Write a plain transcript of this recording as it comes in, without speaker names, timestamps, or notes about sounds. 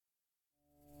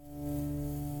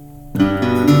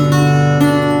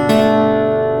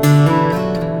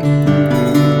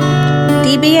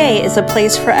a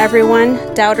place for everyone,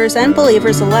 doubters and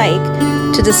believers alike,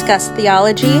 to discuss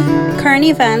theology, current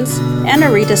events, and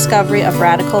a rediscovery of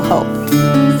radical hope.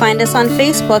 Find us on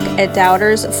Facebook at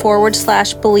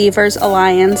Doubters/Believers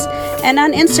Alliance and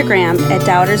on Instagram at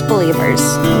Doubters Believers.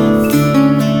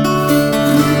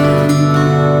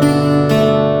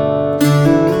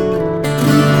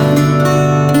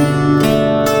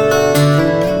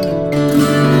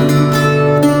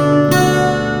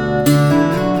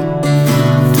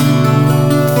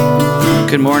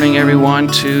 Good morning, everyone,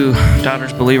 to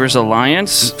Doubters Believers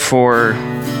Alliance for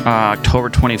October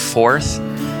 24th.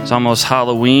 It's almost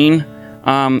Halloween.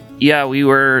 We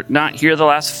were not here the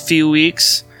last few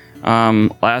weeks.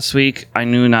 Last week, I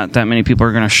knew not that many people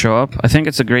are going to show up. I think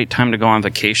it's a great time to go on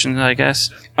vacation, I guess.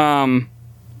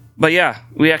 We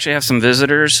actually have some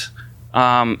visitors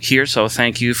here, so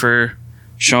thank you for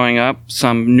showing up.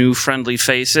 Some new friendly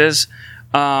faces.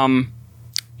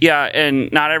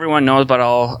 And not everyone knows, but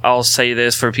I'll say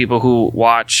this for people who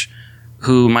watch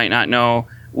who might not know.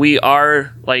 We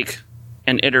are like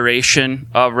an iteration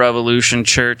of Revolution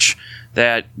Church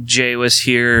that Jay was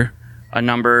here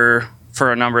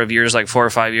for a number of years, like 4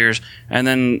 or 5 years. And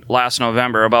then last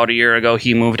November, about a year ago,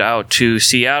 he moved out to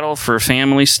Seattle for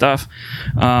family stuff.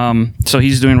 So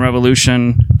he's doing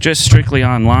Revolution just strictly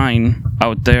online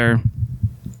out there.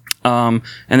 And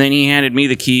then he handed me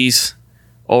the keys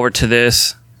over to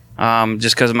this.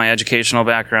 Just because of my educational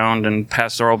background and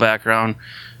pastoral background.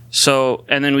 So,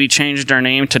 and then we changed our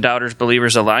name to Doubters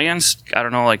Believers Alliance, I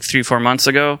don't know, like 3-4 months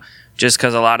ago, just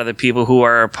because a lot of the people who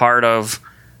are a part of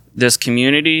this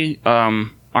community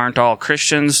aren't all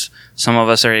Christians. Some of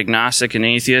us are agnostic and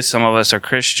atheists. Some of us are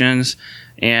Christians.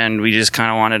 And we just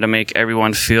kind of wanted to make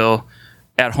everyone feel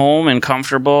at home and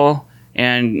comfortable,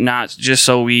 and not just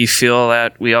so we feel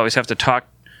that we always have to talk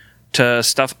to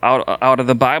stuff out of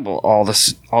the Bible all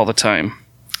the time.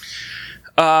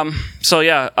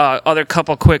 Other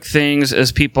couple quick things,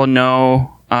 as people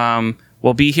know,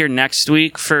 we'll be here next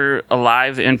week for a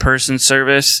live in-person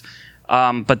service.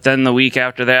 But then the week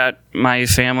after that, my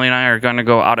family and I are going to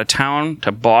go out of town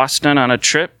to Boston on a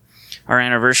trip, our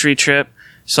anniversary trip.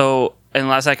 So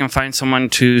unless I can find someone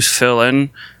to fill in,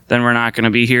 then we're not going to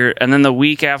be here. And then the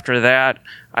week after that,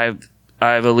 I've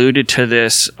alluded to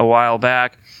this a while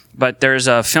back, but there's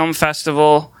a film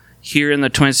festival here in the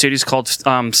Twin Cities called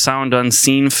Sound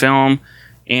Unseen Film,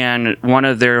 and one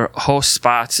of their host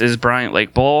spots is Bryant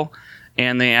Lake Bowl,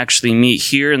 and they actually meet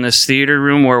here in this theater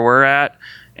room where we're at,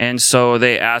 and so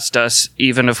they asked us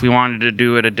even if we wanted to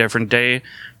do it a different day,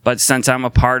 but since I'm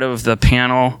a part of the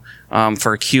panel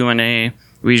for Q&A,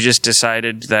 we just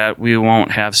decided that we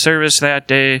won't have service that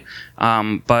day,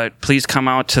 but please come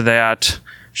out to that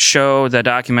show, the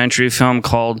documentary film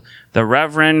called The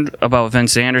Reverend about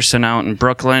Vince Anderson out in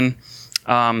Brooklyn.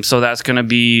 So that's going to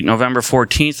be November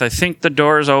 14th. I think the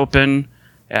doors open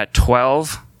at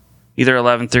 12, either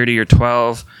 11:30 or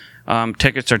 12.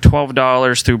 Tickets are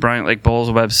 $12 through Bryant Lake Bowl's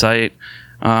website.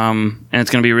 And it's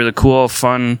going to be a really cool,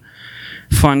 fun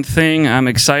thing. I'm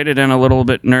excited and a little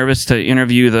bit nervous to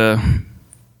interview the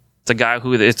guy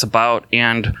who it's about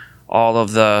and all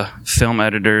of the film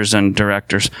editors and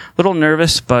directors. A little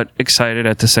nervous, but excited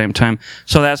at the same time.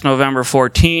 So that's November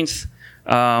 14th.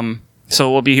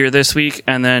 So we'll be here this week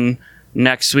and then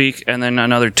next week and then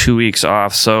another 2 weeks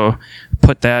off. So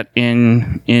put that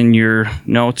in your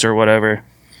notes or whatever.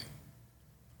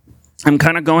 I'm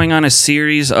kind of going on a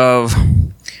series of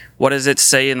what does it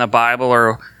say in the Bible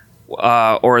or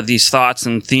these thoughts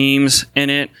and themes in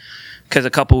it. Because a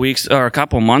couple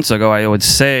months ago, I would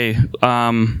say,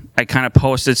 I kind of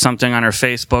posted something on our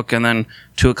Facebook and then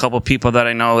to a couple people that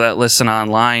I know that listen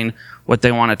online what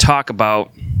they want to talk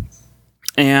about.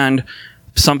 And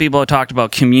some people have talked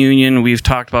about communion. We've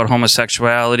talked about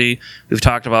homosexuality. We've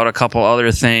talked about a couple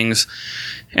other things.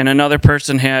 And another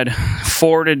person had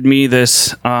forwarded me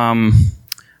this, I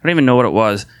don't even know what it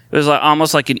was. It was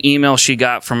almost like an email she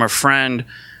got from a friend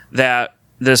that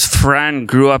this friend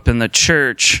grew up in the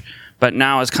church but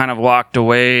now has kind of walked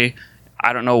away.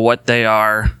 I don't know what they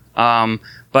are.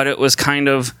 But it was kind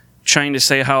of trying to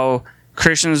say how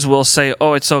Christians will say,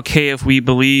 oh, it's okay if we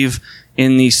believe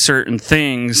in these certain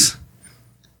things.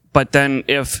 But then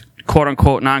if, quote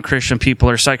unquote, non-Christian people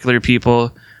or secular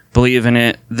people believe in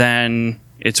it, then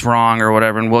it's wrong or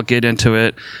whatever. And we'll get into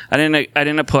it. I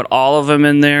didn't put all of them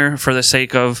in there for the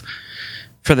sake of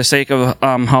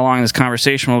how long this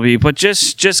conversation will be, but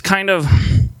just kind of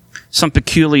some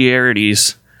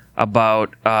peculiarities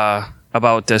about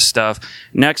this stuff.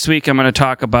 Next week, I'm going to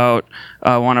talk about,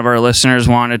 one of our listeners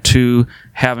wanted to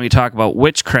have me talk about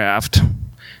witchcraft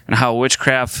and how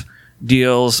witchcraft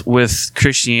deals with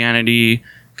Christianity,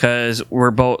 because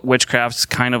witchcraft's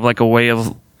kind of like a way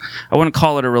of, I wouldn't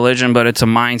call it a religion, but it's a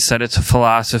mindset, it's a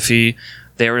philosophy.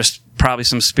 There is probably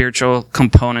some spiritual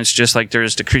components just like there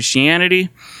is to Christianity.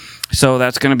 So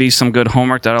that's going to be some good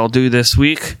homework that I'll do this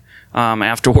week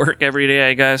after work every day,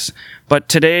 I guess. But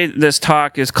today, this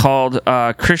talk is called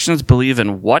Christians Believe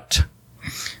in What?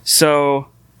 So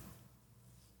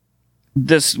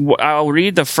I'll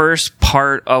read the first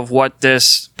part of what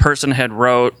this person had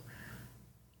wrote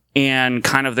and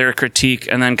kind of their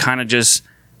critique, and then kind of just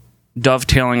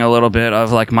dovetailing a little bit of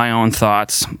like my own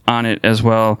thoughts on it as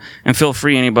well. And feel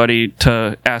free, anybody,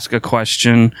 to ask a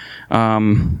question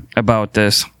about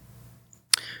this.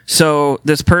 So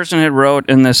this person had wrote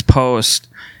in this post,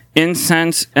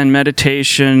 incense and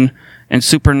meditation and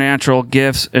supernatural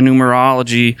gifts and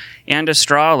numerology and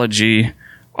astrology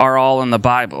are all in the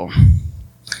Bible.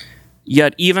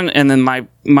 Yet even, and then my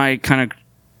kind of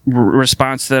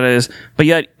response to that is, but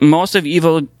yet most of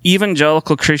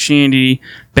evangelical Christianity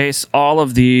base all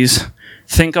of these.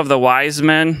 Think of the wise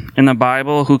men in the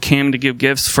Bible who came to give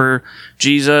gifts for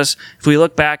Jesus. If we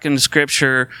look back in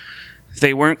Scripture,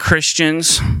 they weren't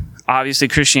Christians. Obviously,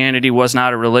 Christianity was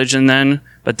not a religion then,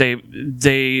 but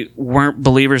they weren't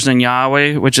believers in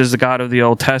Yahweh, which is the God of the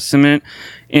Old Testament.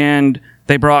 And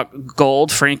they brought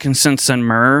gold, frankincense, and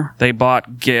myrrh. They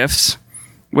bought gifts,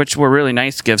 which were really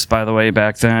nice gifts, by the way,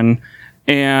 back then.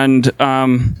 And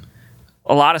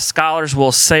a lot of scholars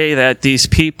will say that these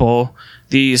people,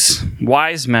 these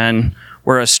wise men,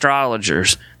 were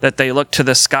astrologers, that they look to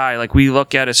the sky. Like we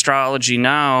look at astrology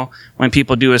now when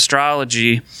people do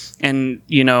astrology, and,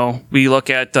 you know, we look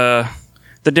at the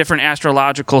different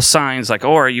astrological signs, like,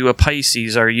 oh, are you a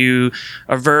Pisces? Are you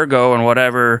a Virgo? And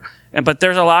whatever. But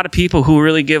there's a lot of people who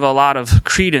really give a lot of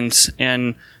credence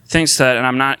and things to that, and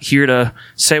I'm not here to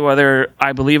say whether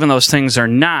I believe in those things or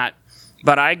not,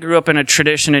 but I grew up in a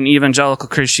tradition in evangelical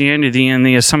Christianity and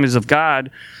the Assemblies of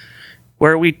God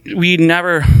where we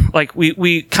never, like,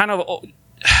 we kind of,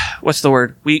 what's the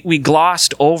word? We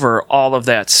glossed over all of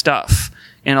that stuff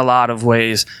in a lot of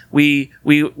ways. We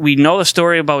know the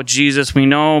story about Jesus. We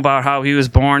know about how he was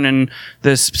born in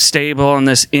this stable and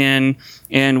this inn,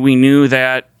 and we knew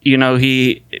that, you know,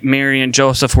 Mary and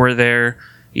Joseph were there.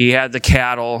 He had the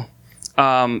cattle.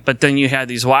 But then you had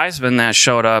these wise men that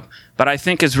showed up. But I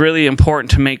think it's really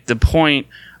important to make the point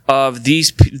of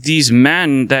these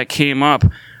men that came up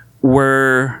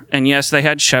were, and yes, they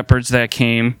had shepherds that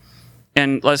came.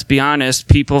 And let's be honest,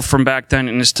 people from back then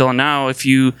and still now, if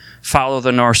you follow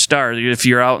the North Star, if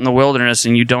you're out in the wilderness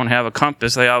and you don't have a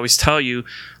compass, they always tell you,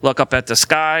 look up at the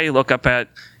sky, look up at,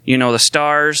 you know, the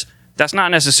stars. That's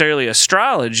not necessarily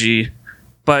astrology,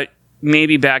 but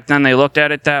maybe back then they looked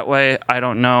at it that way. I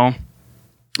don't know.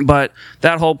 But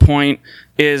that whole point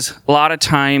is a lot of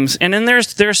times, and then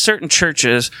there's certain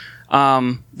churches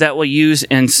that will use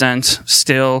incense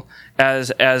still as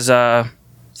a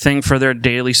thing for their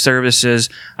daily services.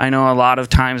 I know a lot of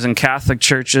times in Catholic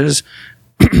churches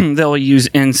they'll use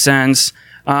incense.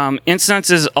 Incense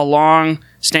is a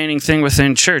long-standing thing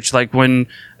within church. Like when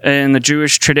in the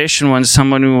Jewish tradition, when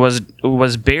someone who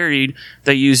was buried,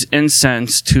 they use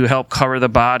incense to help cover the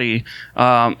body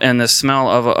and the smell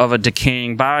of a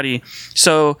decaying body.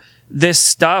 So this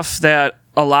stuff that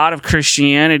a lot of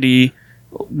Christianity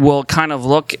will kind of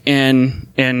look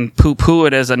and poo-poo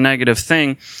it as a negative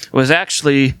thing was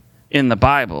actually in the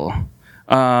Bible.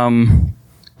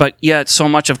 But yet so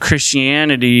much of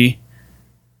Christianity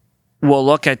will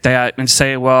look at that and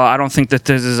say, well, I don't think that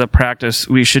this is a practice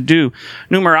we should do.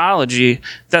 Numerology,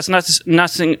 that's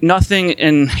nothing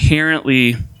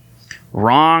inherently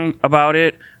wrong about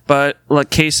it, but like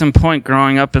case in point,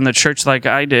 growing up in the church like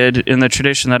I did, in the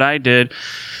tradition that I did,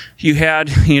 you had,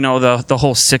 you know, the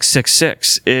whole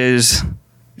 666 is,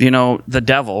 you know, the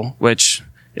devil, which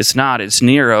it's not, it's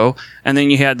Nero. And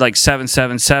then you had like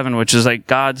 777, which is like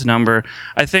God's number.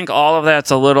 I think all of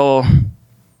that's a little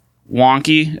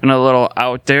wonky and a little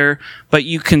out there, but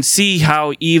you can see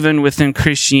how even within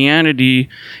Christianity,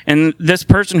 and this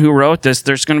person who wrote this,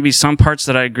 there's going to be some parts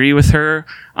that I agree with her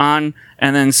on,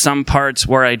 and then some parts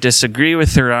where I disagree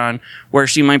with her on, where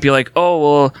she might be like, oh,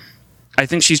 well, I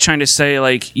think she's trying to say,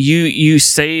 like, you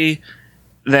say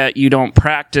that you don't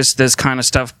practice this kind of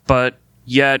stuff, but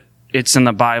yet it's in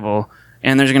the Bible.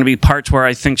 And there's going to be parts where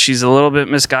I think she's a little bit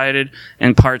misguided,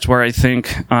 and parts where I think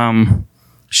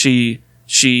she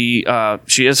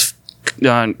is,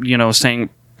 you know, saying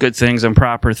good things and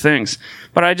proper things.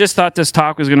 But I just thought this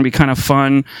talk was going to be kind of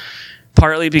fun,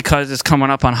 partly because it's coming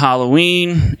up on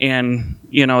Halloween, and,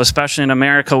 you know, especially in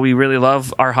America, we really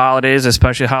love our holidays,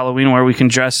 especially Halloween, where we can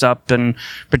dress up and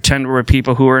pretend we're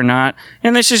people who are not.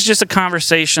 And this is just a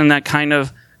conversation that kind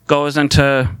of goes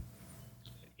into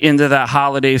that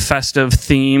holiday festive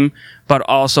theme, but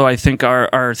also I think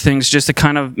are things just to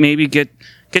kind of maybe get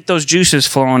those juices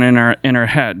flowing in our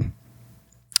head.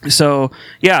 So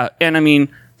yeah, and I mean,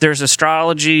 there's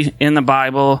astrology in the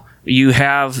Bible. You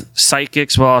have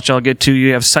psychics, which I'll get to.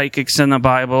 You have psychics in the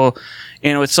Bible.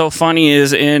 And what's so funny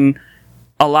is in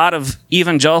a lot of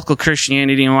evangelical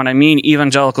Christianity, and when I mean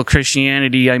evangelical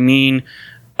Christianity, I mean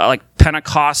like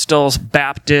Pentecostals,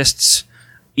 Baptists,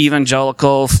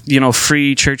 evangelical,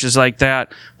 free churches like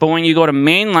that. But when you go to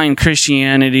mainline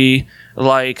Christianity,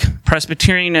 like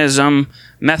Presbyterianism,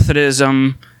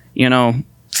 Methodism,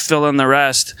 fill in the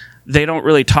rest, they don't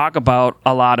really talk about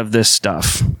a lot of this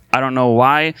stuff. I don't know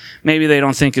why. Maybe they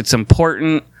don't think it's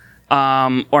important.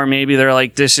 Or maybe they're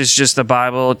like, this is just the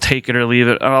Bible, take it or leave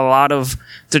it. And a lot of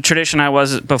the tradition I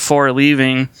was before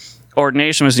leaving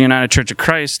ordination was the United Church of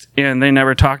Christ, and they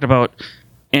never talked about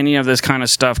any of this kind of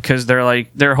stuff because they're like,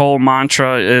 their whole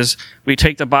mantra is we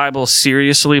take the Bible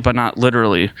seriously, but not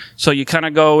literally. So you kind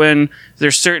of go in,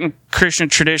 there's certain Christian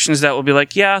traditions that will be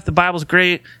like, yeah, the Bible's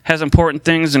great, has important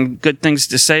things and good things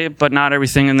to say, but not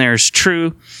everything in there is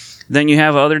true. Then you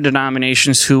have other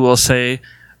denominations who will say,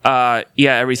 yeah,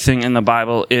 everything in the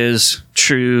Bible is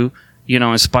true,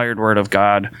 inspired word of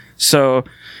God. So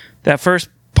that first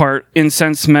part,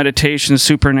 incense, meditation,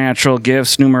 supernatural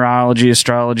gifts, numerology,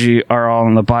 astrology are all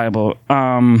in the Bible.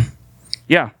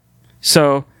 Yeah.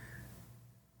 So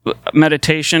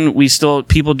meditation,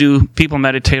 people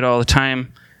meditate all the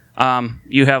time.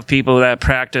 You have people that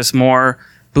practice more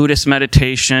Buddhist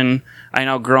meditation. I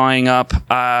know growing up,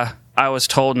 I was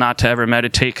told not to ever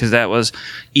meditate because that was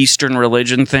Eastern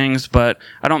religion things, but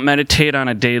I don't meditate on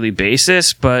a daily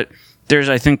basis. But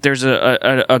I think there's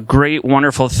a great,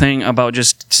 wonderful thing about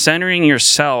just centering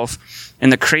yourself in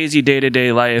the crazy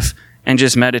day-to-day life and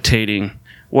just meditating.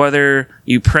 Whether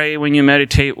you pray when you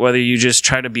meditate, whether you just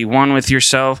try to be one with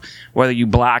yourself, whether you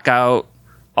block out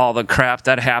all the crap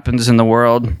that happens in the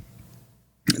world,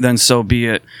 then so be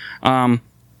it. All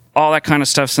that kind of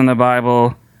stuff's in the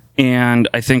Bible. And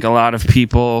I think a lot of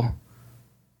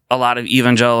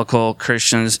evangelical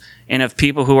Christians, and if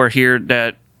people who are here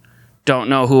that don't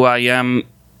know who I am,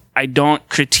 I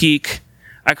critique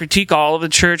all of the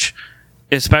church,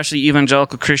 especially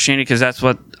evangelical Christianity, because that's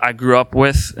what I grew up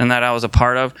with and that I was a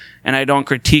part of. And I don't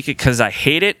critique it because I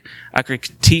hate it. I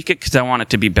critique it because I want it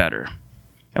to be better.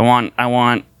 I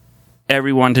want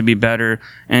everyone to be better,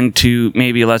 and to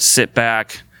maybe let's sit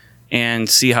back and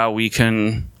see how we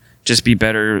can just be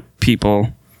better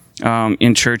people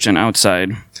in church and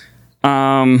outside.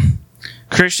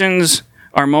 Christians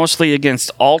are mostly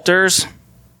against altars,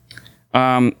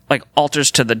 like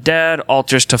altars to the dead,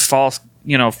 altars to false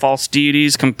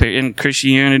deities in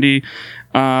Christianity.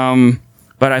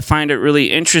 But I find it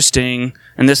really interesting,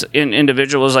 and this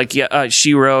individual was like,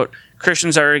 she wrote,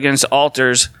 Christians are against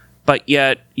altars, but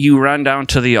yet you run down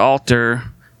to the altar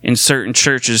in certain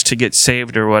churches to get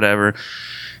saved or whatever.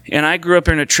 And I grew up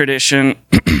in a tradition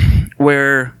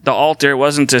where the altar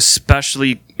wasn't a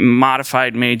specially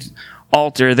modified made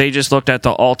altar. They just looked at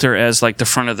the altar as like the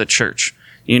front of the church.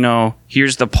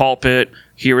 Here's the pulpit,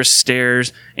 here are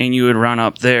stairs, and you would run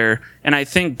up there. And I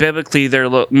think biblically they're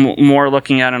more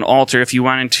looking at an altar. If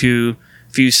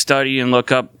you study and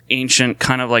look up ancient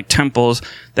kind of like temples,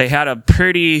 they had a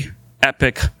pretty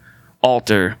epic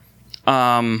altar.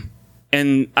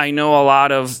 And I know a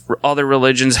lot of other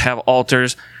religions have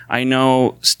altars. I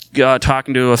know,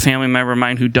 talking to a family member of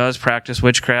mine who does practice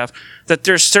witchcraft, that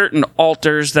there's certain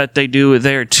altars that they do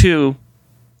there too.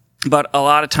 But a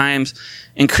lot of times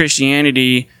in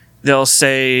Christianity, they'll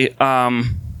say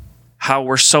how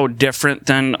we're so different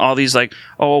than all these, like,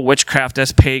 witchcraft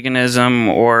is paganism,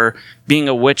 or being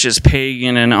a witch is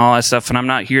pagan and all that stuff. And I'm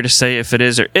not here to say if it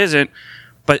is or isn't.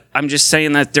 But I'm just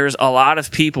saying that there's a lot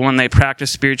of people when they practice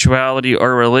spirituality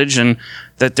or religion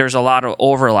that there's a lot of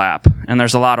overlap and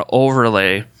there's a lot of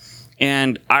overlay.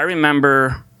 And I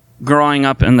remember growing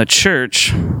up in the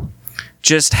church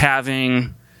just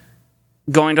going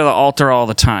to the altar all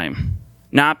the time.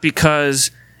 Not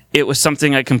because it was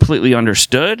something I completely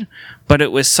understood, but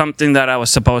it was something that I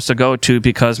was supposed to go to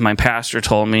because my pastor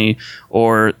told me,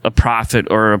 or a prophet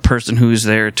or a person who's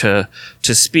there to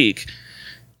speak.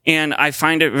 And I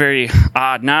find it very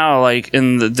odd now, like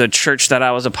in the church that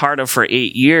I was a part of for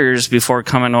 8 years before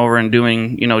coming over and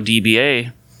doing,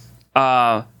 DBA,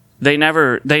 they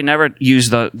never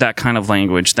used that kind of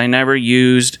language. They never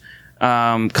used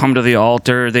come to the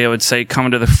altar. They would say come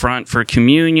to the front for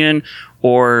communion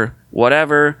or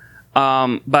whatever.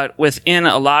 But within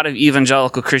a lot of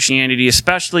evangelical Christianity,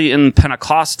 especially in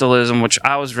Pentecostalism, which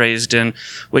I was raised in,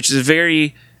 which is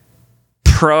very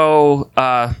pro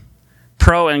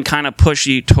and kind of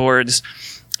pushy towards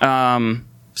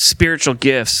spiritual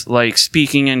gifts like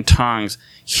speaking in tongues,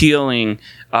 healing,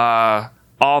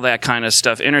 all that kind of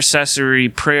stuff, intercessory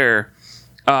prayer.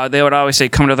 They would always say,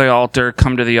 come to the altar,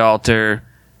 come to the altar.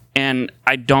 And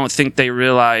I don't think they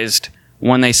realized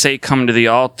when they say come to the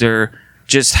altar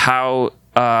just how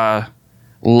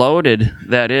loaded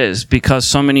that is, because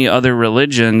so many other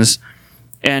religions,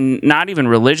 and not even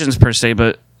religions per se,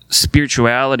 but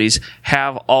spiritualities,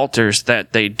 have altars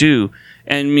that they do.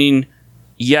 And I mean,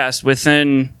 yes,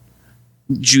 within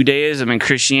Judaism and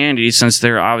Christianity, since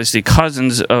they're obviously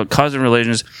cousin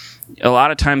religions, a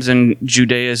lot of times in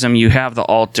Judaism you have the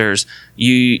altars.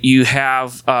 You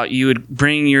would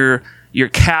bring your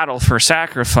cattle for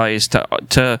sacrifice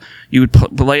to you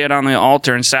would lay it on the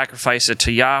altar and sacrifice it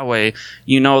to Yahweh.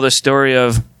 You know the story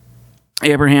of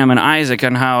Abraham and Isaac,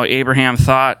 and how Abraham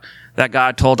thought that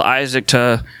God told Isaac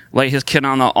to lay his kid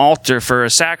on the altar for a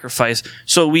sacrifice.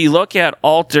 So we look at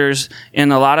altars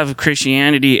in a lot of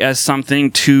Christianity as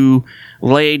something to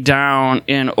lay down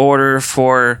in order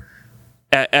for,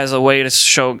 as a way to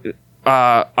show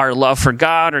our love for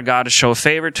God, or God to show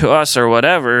favor to us, or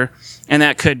whatever. And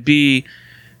that could be,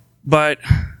 but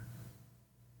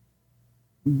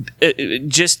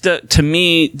to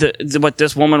me, what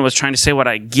this woman was trying to say, what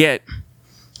I get,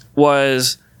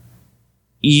 was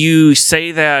you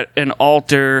say that an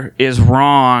altar is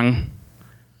wrong,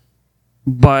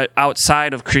 but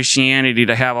outside of Christianity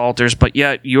to have altars, but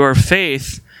yet your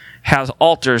faith has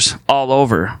altars all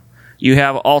over. You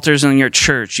have altars in your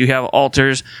church. You have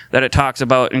altars that it talks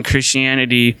about in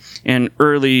Christianity in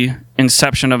early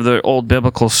inception of the old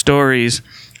biblical stories.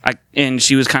 And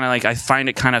she was kind of like, I find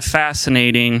it kind of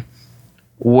fascinating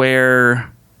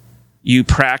where you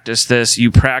practice this. You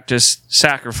practice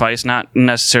sacrifice, not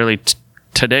necessarily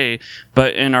today,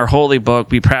 but in our holy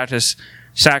book, we practice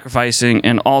sacrificing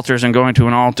in altars and going to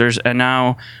an altars. And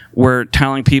now we're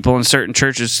telling people in certain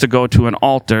churches to go to an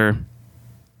altar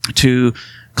to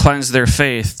cleanse their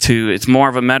faith. It's more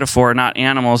of a metaphor, not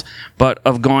animals, but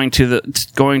of going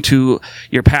to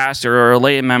your pastor or a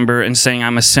lay member and saying,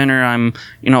 I'm a sinner, I'm,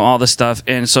 all this stuff.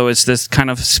 And so it's this kind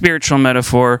of spiritual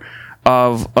metaphor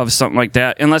of something like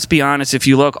that. And let's be honest, if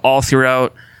you look all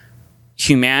throughout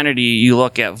humanity, you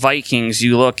look at Vikings,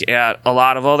 you look at a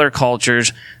lot of other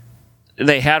cultures,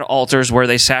 they had altars where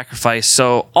they sacrificed.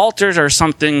 So altars are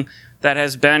something that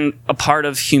has been a part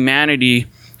of humanity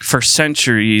for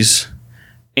centuries.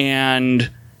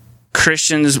 And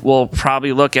Christians will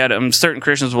probably look at it, certain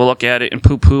Christians will look at it and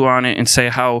poo-poo on it and say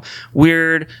how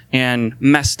weird and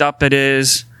messed up it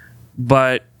is,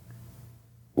 but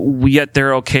yet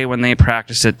they're okay when they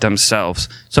practice it themselves.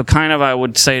 So kind of, I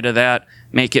would say to that,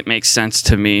 make it make sense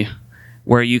to me,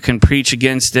 where you can preach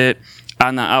against it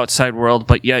on the outside world,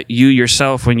 but yet you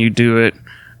yourself, when you do it,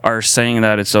 are saying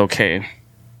that it's okay.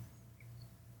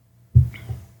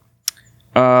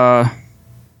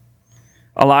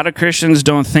 A lot of Christians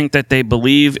don't think that they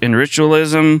believe in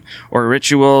ritualism or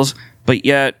rituals, but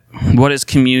yet, what is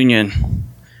communion?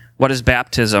 What is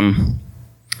baptism?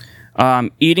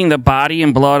 Eating the body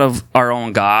and blood of our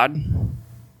own God,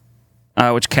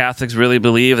 which Catholics really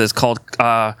believe is called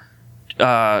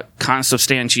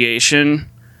consubstantiation,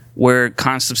 where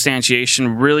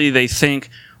consubstantiation, really they think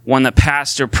when the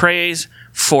pastor prays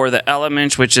for the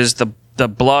elements, which is the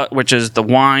blood, which is the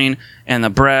wine and the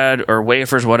bread or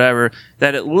wafers, whatever,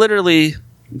 that it literally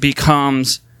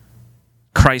becomes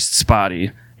Christ's body.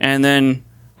 And then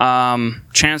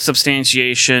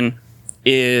transubstantiation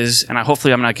is, and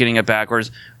hopefully I'm not getting it backwards,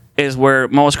 is where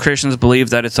most Christians believe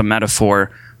that it's a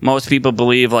metaphor. Most people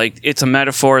believe like it's a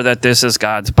metaphor that this is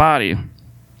God's body.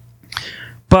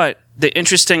 But the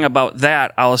interesting about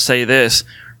that, I'll say this,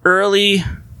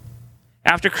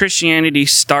 after Christianity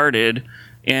started,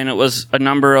 and it was a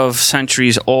number of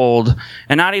centuries old,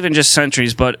 and not even just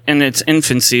centuries, but in its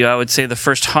infancy, I would say the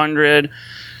first 100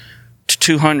 to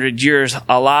 200 years,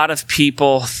 a lot of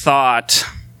people thought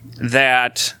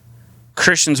that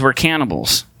Christians were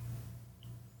cannibals.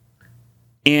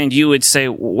 And you would say,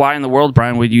 why in the world,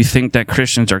 Brian, would you think that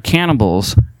Christians are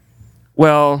cannibals?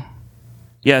 Well,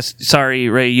 yes, sorry,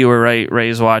 Ray, you were right.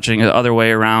 Ray's watching the other way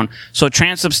around. So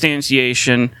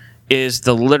transubstantiation is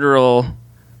the literal,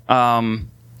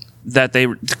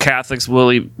 that Catholics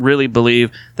really believe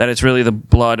that it's really the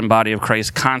blood and body of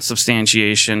Christ.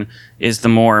 Consubstantiation is the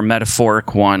more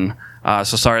metaphoric one.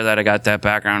 So sorry that I got that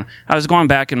background. I was going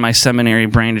back in my seminary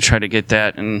brain to try to get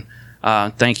that, and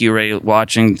thank you, Ray,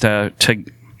 watching to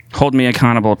hold me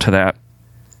accountable to that.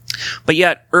 But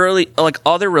yet, like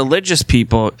other religious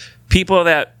people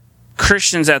that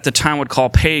Christians at the time would call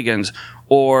pagans,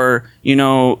 or,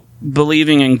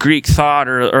 believing in Greek thought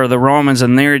or the Romans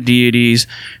and their deities,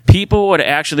 people would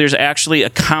there's actually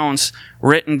accounts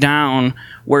written down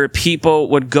where people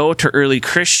would go to early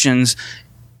Christians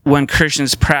when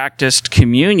Christians practiced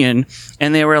communion,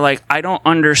 and they were like, I don't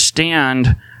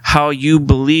understand how you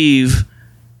believe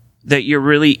that you're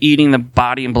really eating the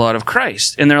body and blood of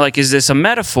Christ. And they're like, is this a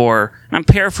metaphor? And I'm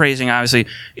paraphrasing, obviously.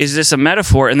 Is this a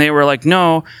metaphor? And they were like,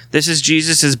 no, this is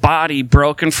Jesus' body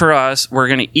broken for us. We're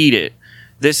going to eat it.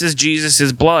 This is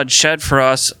Jesus' blood shed for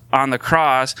us on the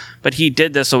cross, but he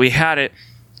did this, so we had it.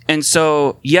 And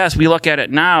so, yes, we look at it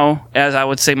now as, I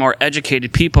would say, more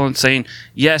educated people and saying,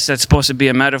 yes, that's supposed to be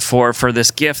a metaphor for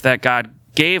this gift that God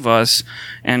gave us,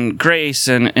 and grace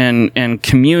and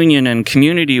communion and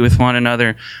community with one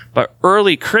another. But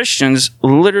early Christians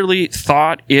literally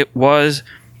thought it was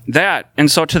that.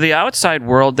 And so to the outside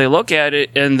world, they look at it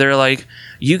and they're like,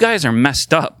 you guys are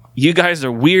messed up. You guys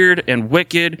are weird and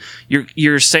wicked.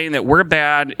 You're saying that we're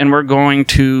bad and we're going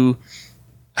to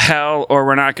hell, or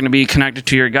we're not going to be connected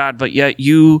to your God, but yet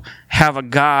you have a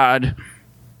God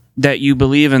that you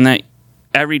believe in, that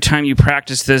every time you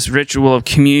practice this ritual of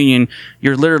communion,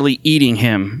 you're literally eating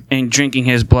him and drinking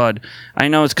his blood. I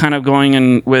know it's kind of going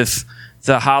in with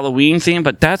the Halloween theme,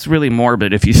 but that's really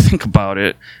morbid if you think about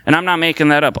it. And I'm not making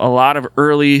that up. A lot of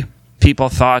early people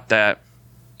thought that.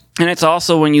 And it's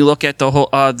also when you look at the whole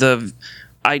the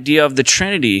idea of the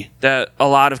Trinity that a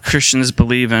lot of Christians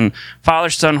believe in. Father,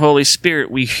 Son, Holy Spirit,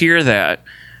 we hear that.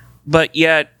 But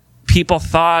yet people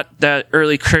thought that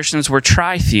early Christians were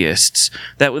tritheists,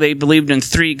 that they believed in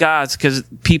three gods, because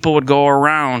people would go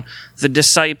around, the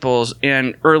disciples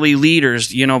and early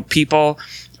leaders, people,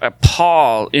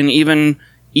 Paul, and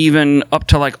even up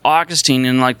to like Augustine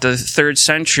in like the 3rd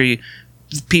century,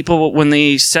 people, when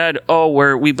they said,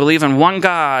 we believe in one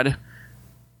God,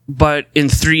 but in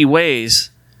three ways,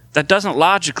 that doesn't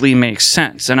logically make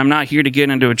sense. And I'm not here to get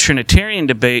into a Trinitarian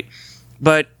debate,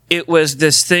 but it was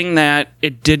this thing that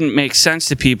it didn't make sense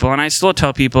to people. And I still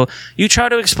tell people, you try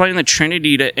to explain the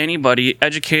Trinity to anybody,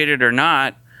 educated or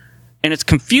not, and it's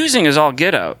confusing as all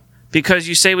get out. Because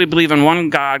you say we believe in one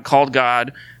God called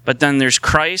God, but then there's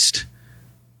Christ,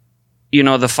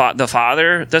 the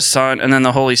Father, the Son, and then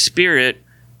the Holy Spirit,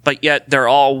 but yet they're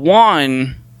all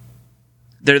one.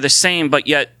 They're the same, but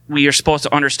yet we are supposed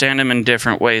to understand them in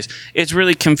different ways. It's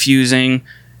really confusing,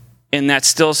 and that's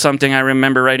still something I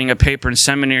remember writing a paper in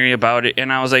seminary about it,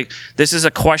 and I was like, this is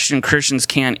a question Christians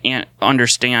can't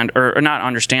understand, or not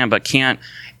understand, but can't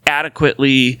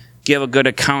adequately give a good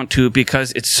account to,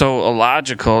 because it's so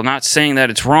illogical. Not saying that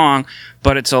it's wrong,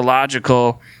 but it's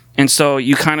illogical. And so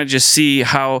you kind of just see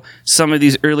how some of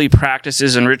these early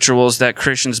practices and rituals that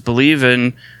Christians believe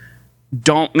in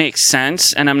don't make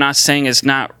sense. And I'm not saying it's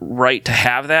not right to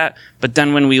have that, but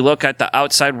then when we look at the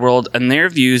outside world and their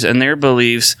views and their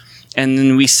beliefs, and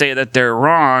then we say that they're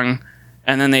wrong,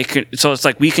 and then so it's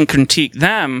like we can critique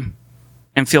them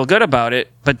and feel good about it,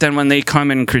 but then when they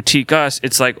come and critique us,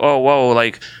 it's like, oh, whoa,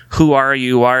 like, who are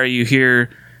you? Why are you here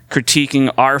critiquing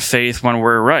our faith when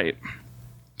we're right?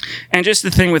 And just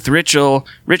the thing with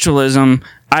ritualism,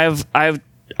 I've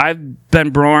been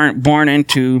born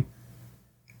into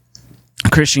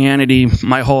Christianity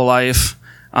my whole life.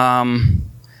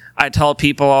 I tell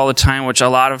people all the time, which a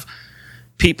lot of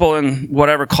people in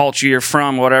whatever culture you're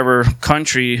from, whatever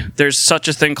country, there's such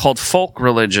a thing called folk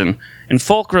religion. And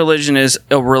folk religion is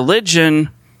a religion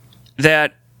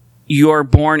that you're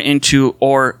born into,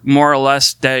 or more or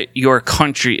less that your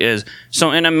country is.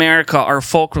 So in America, our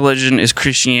folk religion is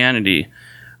Christianity.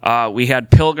 We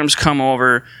had pilgrims come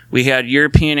over. We had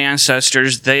European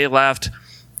ancestors. They left,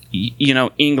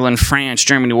 England, France,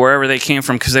 Germany, wherever they came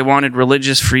from, because they wanted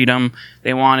religious freedom.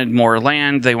 They wanted more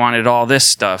land. They wanted all this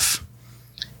stuff.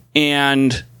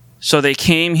 And so they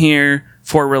came here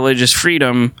for religious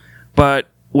freedom. But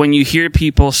when you hear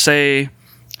people say,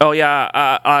 oh yeah,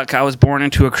 I was born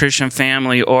into a Christian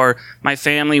family, or my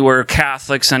family were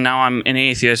Catholics and now I'm an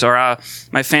atheist, or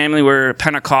my family were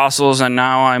Pentecostals and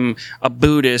now I'm a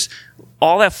Buddhist.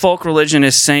 All that folk religion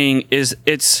is saying is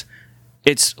it's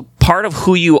part of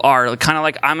who you are. Kind of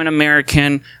like, I'm an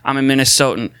American, I'm a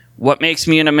Minnesotan. What makes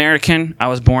me an American? I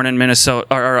was born in Minnesota,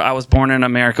 or I was born in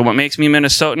America. What makes me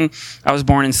Minnesotan? I was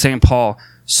born in St. Paul.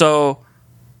 So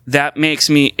that makes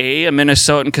me a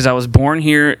Minnesotan because I was born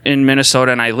here in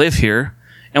Minnesota and I live here.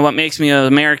 And what makes me an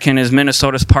American is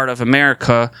Minnesota's part of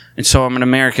America, and so I'm an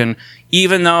American.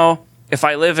 Even though if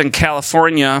I live in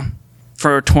California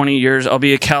for 20 years, I'll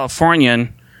be a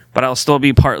Californian, but I'll still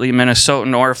be partly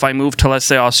Minnesotan. Or if I move to, let's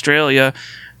say, Australia,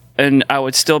 and I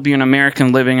would still be an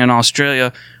American living in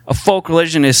Australia. A folk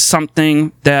religion is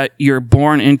something that you're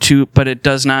born into, but it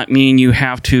does not mean you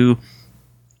have to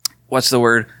what's the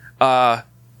word?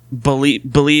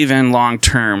 Believe in long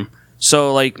term.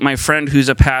 So like my friend who's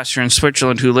a pastor in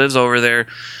Switzerland who lives over there,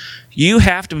 you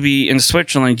have to be in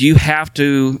Switzerland. You have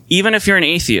to, even if you're an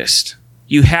atheist,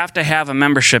 you have to have a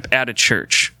membership at a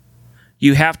church.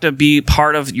 You have to be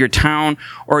part of your town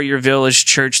or your village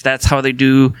church. That's how they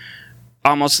do,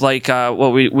 almost like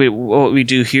what we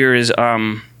do here is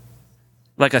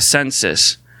like a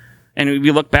census. And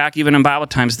we look back, even in Bible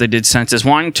times, they did census,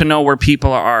 wanting to know where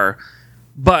people are.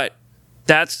 But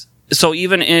so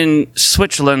even in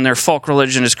Switzerland, their folk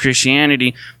religion is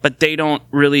Christianity, but they don't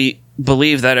really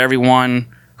believe that everyone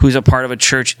who's a part of a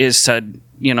church is said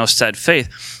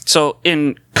faith. So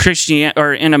in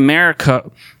in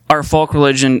America, our folk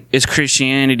religion is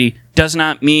Christianity. Does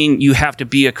not mean you have to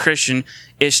be a Christian.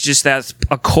 It's just that's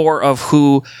a core of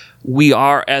who we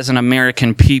are as an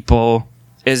American people,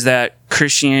 is that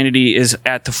Christianity is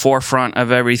at the forefront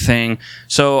of everything.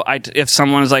 So if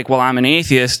someone's like, well, I'm an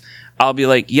atheist, I'll be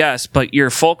like, yes, but your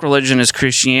folk religion is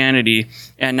Christianity,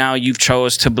 and now you've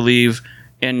chose to believe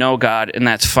in no God, and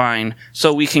that's fine.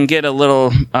 So we can get a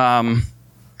little,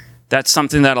 that's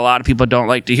something that a lot of people don't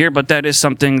like to hear, but that is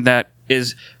something that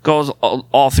goes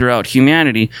all throughout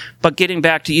humanity. But getting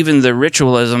back to even the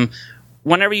ritualism,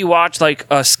 whenever you watch like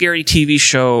a scary TV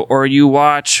show, or you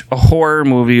watch a horror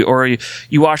movie, or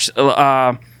you watch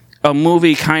a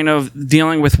movie kind of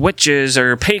dealing with witches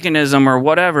or paganism or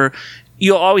whatever,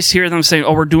 you'll always hear them saying,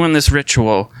 oh, we're doing this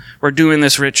ritual. We're doing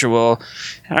this ritual.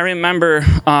 And I remember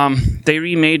they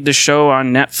remade the show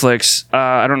on Netflix.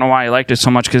 I don't know why I liked it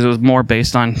so much, because it was more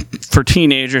based on for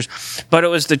teenagers. But it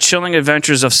was The Chilling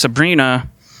Adventures of Sabrina.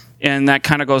 And that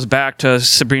kind of goes back to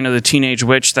Sabrina the Teenage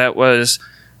Witch that was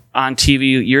on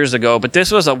TV years ago. But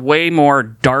this was a way more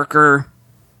darker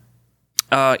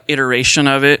iteration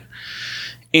of it.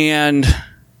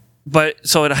 But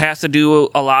so it has to do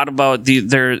a lot about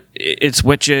it's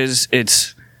witches,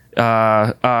 it's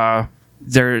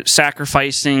they're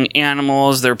sacrificing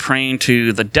animals, they're praying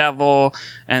to the devil,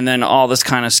 and then all this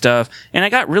kind of stuff. And it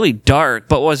got really dark.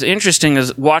 But what's interesting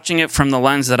is watching it from the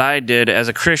lens that I did as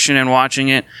a Christian, and watching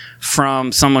it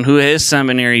from someone who is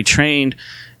seminary trained.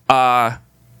 I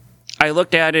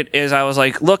looked at it as, I was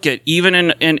like, look, even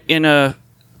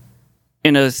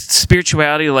in a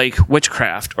spirituality like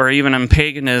witchcraft, or even in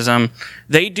paganism,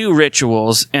 they do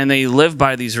rituals and they live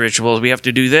by these rituals. We have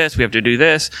to do this, we have to do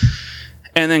this.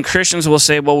 And then Christians will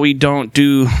say, well, we're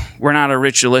not a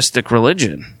ritualistic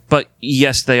religion. But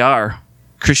yes, they are.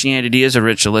 Christianity is a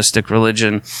ritualistic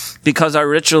religion, because our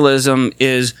ritualism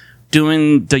is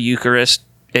doing the Eucharist,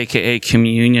 aka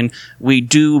communion. We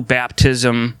do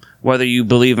baptism, whether you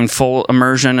believe in full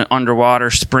immersion,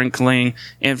 underwater, sprinkling,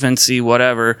 infancy,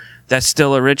 whatever. That's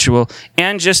still a ritual.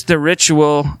 And just the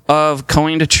ritual of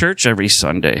going to church every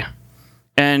Sunday.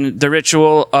 And the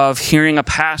ritual of hearing a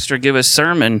pastor give a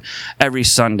sermon every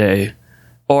Sunday.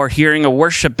 Or hearing a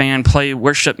worship band play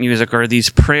worship music, or these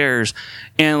prayers.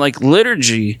 And like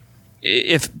liturgy,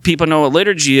 if people know what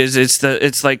liturgy is, it's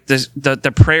like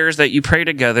the prayers that you pray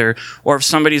together. Or if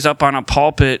somebody's up on a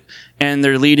pulpit and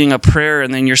they're leading a prayer,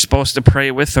 and then you're supposed to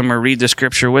pray with them or read the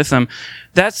scripture with them.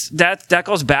 That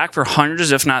goes back for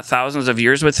hundreds, if not thousands of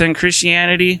years within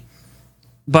Christianity.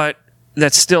 But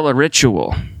that's still a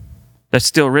ritual. That's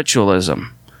still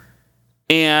ritualism.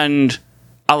 And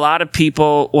a lot of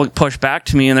people will push back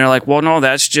to me, and they're like, well, no,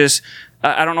 that's just,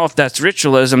 I don't know if that's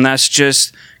ritualism. That's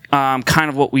just kind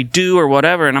of what we do or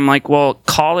whatever. And I'm like, well,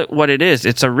 call it what it is.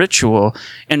 It's a ritual.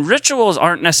 And rituals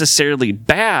aren't necessarily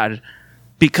bad,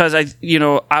 because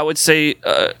I would say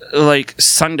like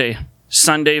Sunday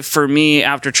for me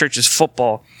after church is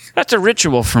football. That's a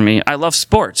ritual for me. I love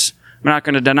sports. I'm not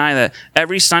going to deny that.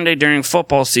 Every Sunday during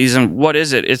football season, what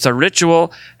is it? It's a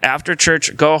ritual. After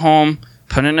church, go home,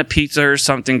 put in a pizza or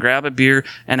something, grab a beer,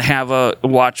 and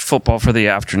watch football for the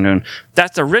afternoon.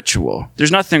 That's a ritual.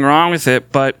 There's nothing wrong with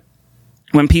it, but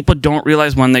when people don't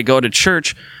realize when they go to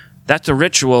church, that's a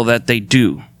ritual that they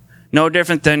do. No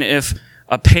different than if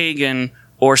a pagan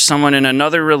or someone in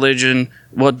another religion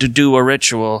will do a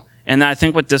ritual. And I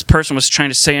think what this person was trying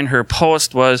to say in her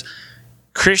post was,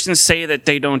 Christians say that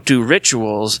they don't do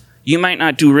rituals. You might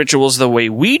not do rituals the way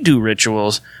we do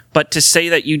rituals, but to say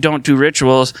that you don't do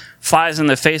rituals flies in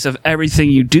the face of everything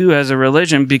you do as a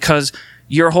religion, because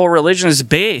your whole religion is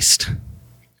based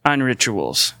on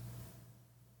rituals.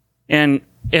 And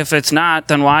if it's not,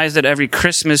 then why is it every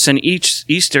Christmas and each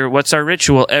Easter, what's our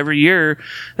ritual every year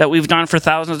that we've done for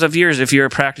thousands of years? If you're a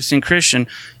practicing Christian,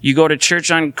 you go to church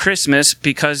on Christmas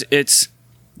because it's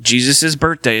Jesus'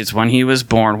 birthday is when he was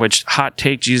born, which, hot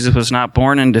take, Jesus was not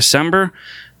born in December.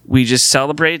 We just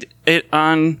celebrate it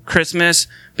on Christmas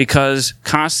because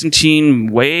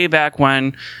Constantine, way back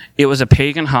when, it was a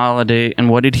pagan holiday. And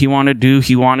what did he want to do?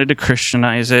 He wanted to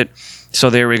Christianize it. So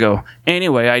there we go.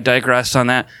 Anyway, I digressed on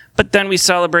that. But then we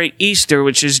celebrate Easter,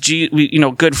 which is,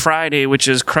 Good Friday, which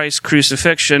is Christ's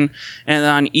crucifixion. And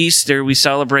on Easter, we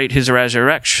celebrate his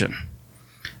resurrection.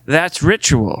 That's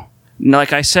ritual.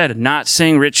 Like I said, not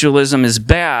saying ritualism is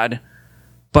bad,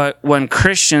 but when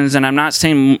Christians, and I'm not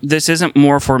saying this isn't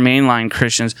more for mainline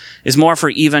Christians, it's more for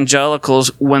evangelicals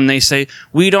when they say,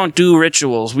 we don't do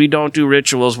rituals,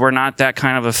 we're not that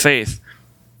kind of a faith.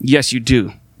 Yes, you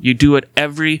do. You do it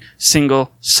every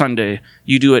single Sunday.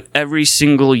 You do it every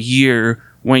single year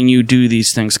when you do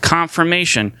these things.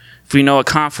 Confirmation. If we know what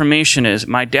confirmation is,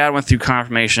 my dad went through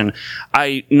confirmation.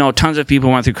 I know tons of people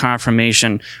went through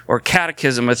confirmation or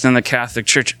catechism within the Catholic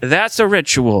Church. That's a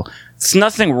ritual. There's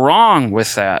nothing wrong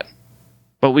with that.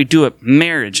 But we do it.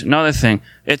 Marriage, another thing.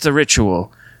 It's a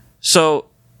ritual. So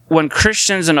when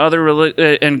Christians and other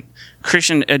and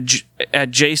Christian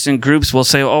adjacent groups will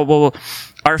say, oh, well,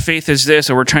 our faith is this,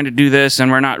 or we're trying to do this,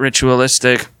 and we're not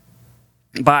ritualistic.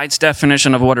 By its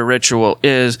definition of what a ritual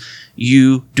is,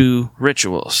 you do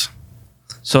rituals.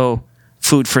 So,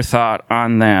 food for thought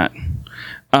on that.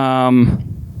 A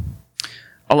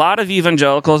lot of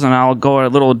evangelicals, and I'll go a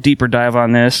little deeper dive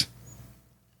on this.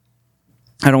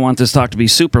 I don't want this talk to be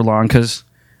super long because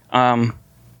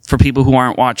for people who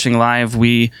aren't watching live,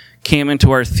 we came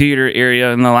into our theater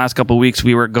area in the last couple of weeks.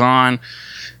 We were gone,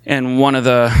 and one of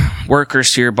the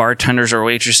workers here, bartenders or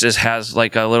waitresses, has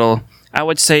like a little, I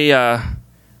would say,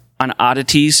 an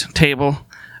oddities table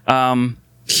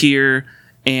here,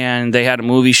 and they had a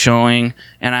movie showing,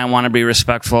 and I want to be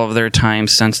respectful of their time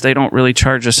since they don't really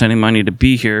charge us any money to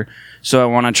be here. So I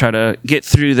want to try to get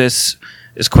through this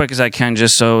as quick as I can,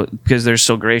 just so because they're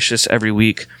so gracious every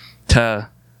week to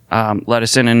let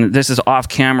us in. And this is off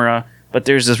camera, but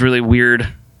there's this really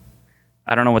weird,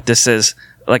 I don't know what this is,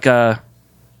 like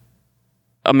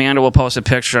Amanda will post a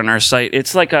picture on our site.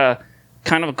 It's like a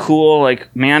kind of a cool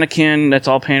like mannequin that's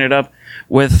all painted up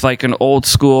with like an old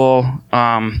school,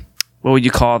 what would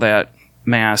you call that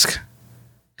mask?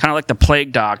 Kind of like the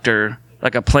plague doctor,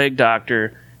 like a plague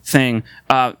doctor thing.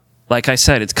 Like I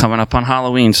said, it's coming up on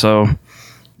Halloween, so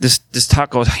this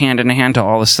talk goes hand in hand to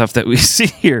all the stuff that we see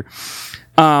here.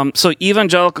 So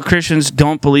evangelical Christians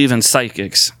don't believe in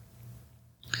psychics.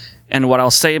 And what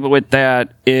I'll say with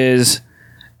that is,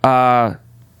 I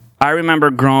remember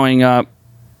growing up,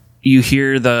 you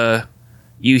hear the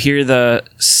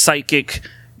psychic,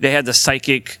 they had the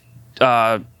psychic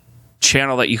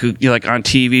channel that you could, like on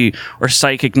TV, or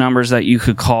psychic numbers that you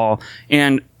could call.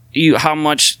 And how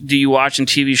much do you watch in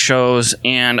TV shows?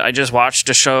 And I just watched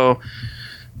a show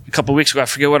a couple weeks ago, I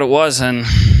forget what it was, and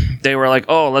they were like,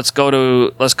 oh, let's go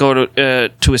to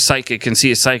a psychic and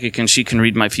see a psychic and she can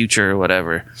read my future or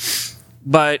whatever.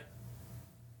 But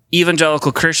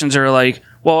evangelical Christians are like,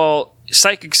 well,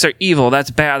 psychics are evil.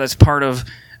 That's bad. That's part of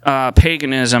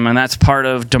paganism, and that's part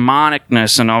of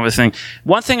demonicness and everything.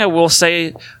 One thing I will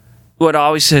say, what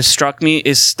always has struck me,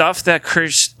 is stuff that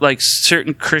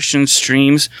certain Christian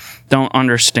streams don't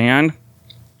understand.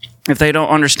 If they don't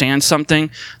understand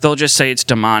something, they'll just say it's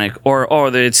demonic,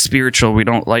 or that it's spiritual. We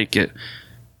don't like it.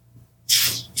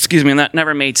 Excuse me, and that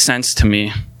never made sense to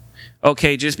me.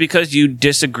 Okay, just because you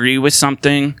disagree with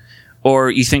something or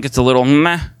you think it's a little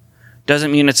meh,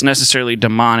 doesn't mean it's necessarily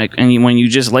demonic. And when you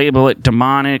just label it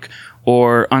demonic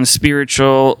or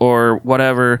unspiritual or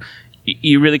whatever,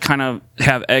 you really kind of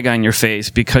have egg on your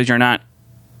face because you're not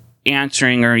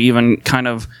answering or even kind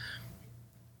of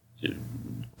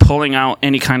pulling out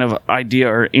any kind of idea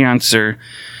or answer.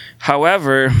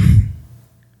 However,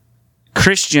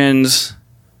 Christians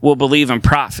will believe in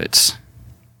prophets.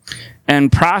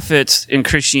 And prophets in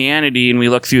Christianity, and we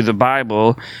look through the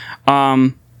Bible,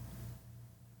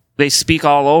 they speak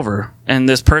all over. And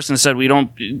this person said,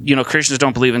 Christians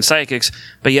don't believe in psychics,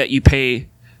 but yet you pay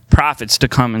prophets to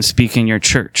come and speak in your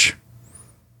church.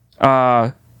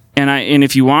 And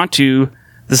if you want to,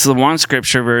 this is the one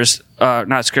scripture verse,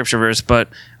 not scripture verse, but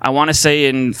I want to say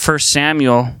in 1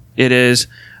 Samuel, it is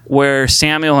where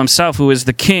Samuel himself, who is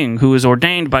the king, who is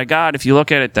ordained by God, if you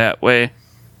look at it that way,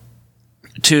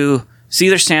 to it's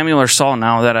either Samuel or Saul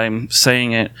now that I'm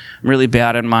saying it. I'm really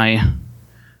bad in my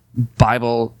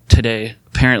Bible today,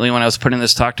 apparently, when I was putting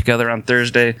this talk together on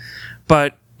Thursday.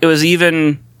 But it was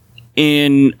even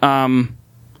in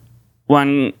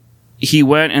when he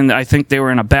went, and I think they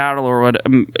were in a battle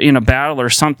or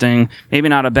something, maybe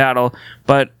not a battle,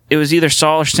 but it was either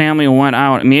Saul or Samuel went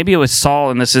out. Maybe it was Saul,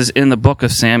 and this is in the book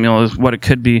of Samuel is what it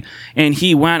could be. And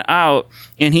he went out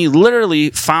and he literally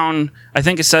found, I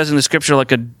think it says in the scripture,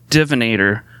 like a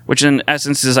divinator, which in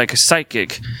essence is like a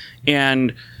psychic.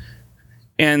 And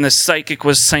the psychic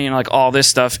was saying like all this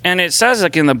stuff. And it says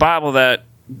like in the Bible that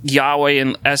Yahweh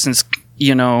in essence,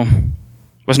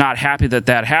 was not happy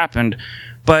that happened.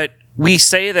 But we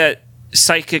say that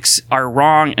psychics are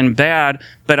wrong and bad,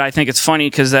 but I think it's funny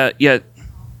because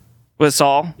with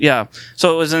Saul, yeah.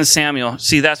 So it was in Samuel.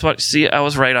 I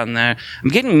was right on there. I'm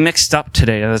getting mixed up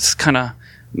today. That's kind of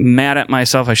mad at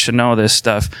myself. I should know this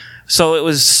stuff. So it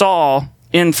was Saul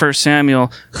in 1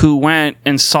 Samuel who went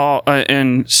and saw a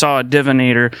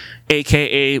divinator,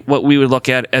 aka what we would look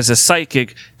at as a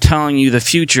psychic, telling you the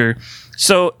future.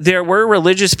 So there were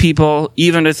religious people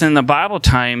even within the Bible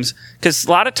times, because a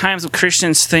lot of times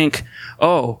Christians think,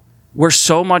 oh, we're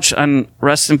so much on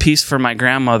rest in peace for my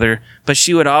grandmother, but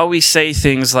she would always say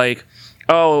things like,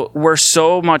 oh, we're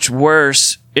so much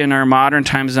worse in our modern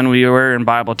times than we were in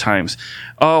Bible times.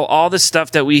 Oh, all the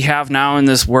stuff that we have now in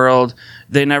this world,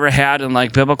 they never had in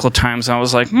like biblical times. And I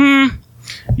was like,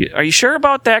 are you sure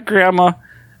about that, Grandma?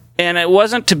 And it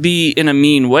wasn't to be in a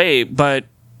mean way, but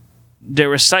there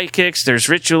were psychics, there's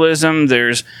ritualism,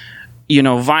 there's,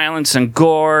 violence and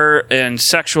gore and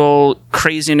sexual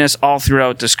craziness all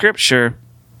throughout the scripture.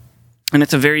 And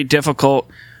it's a very difficult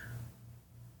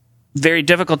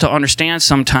to understand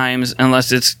sometimes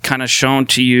unless it's kind of shown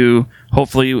to you,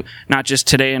 hopefully not just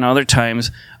today and other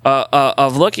times,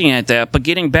 of looking at that. But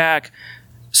getting back,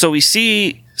 so we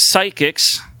see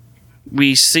psychics,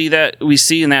 we see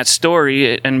in that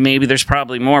story, and maybe there's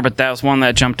probably more, but that was one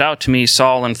that jumped out to me,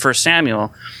 Saul in 1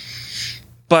 Samuel.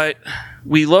 But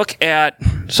we look at,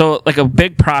 so like a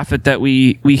big prophet that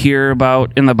we hear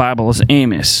about in the Bible is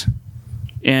Amos.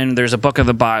 And there's a book of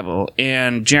the Bible.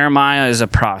 And Jeremiah is a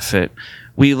prophet.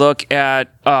 We look at,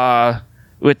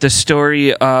 with the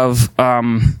story of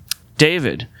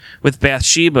David with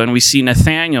Bathsheba, and we see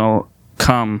Nathaniel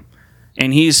come,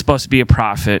 and he's supposed to be a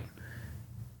prophet.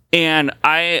 And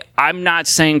I'm not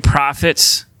saying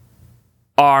prophets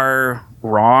are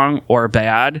wrong or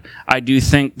bad. I do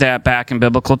think that back in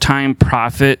biblical time,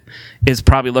 prophet is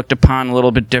probably looked upon a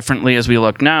little bit differently as we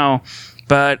look now.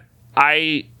 But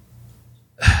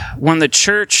when the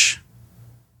church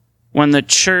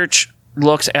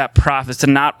looks at prophets,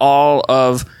 and not all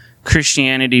of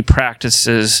Christianity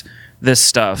practices this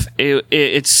stuff,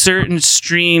 it's certain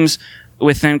streams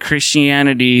within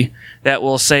Christianity that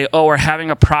will say, oh, we're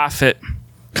having a prophet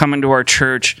come into our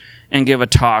church and give a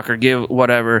talk or give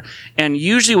whatever. And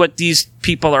usually what these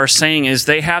people are saying is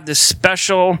they have this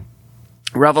special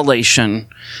revelation,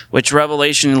 which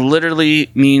revelation literally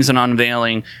means an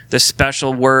unveiling, this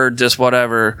special word, this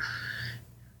whatever.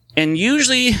 And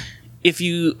usually if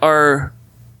you are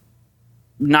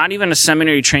not even a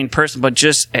seminary trained person, but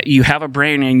just you have a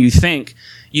brain and you think,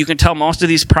 you can tell most of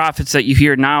these prophets that you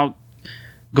hear now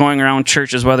going around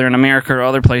churches, whether in America or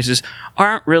other places,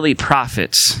 aren't really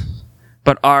prophets,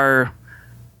 but are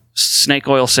snake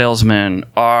oil salesmen,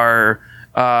 are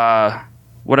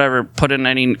whatever, put in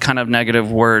any kind of negative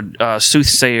word,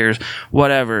 soothsayers,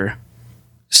 whatever.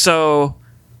 So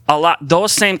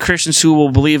those same Christians who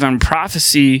will believe in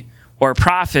prophecy or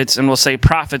prophets and will say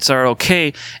prophets are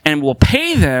okay and will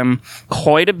pay them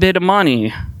quite a bit of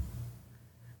money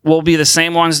will be the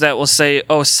same ones that will say,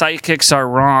 oh, psychics are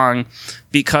wrong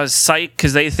because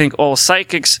they think, oh,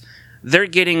 psychics, they're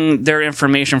getting their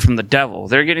information from the devil.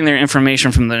 They're getting their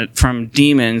information from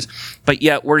demons, but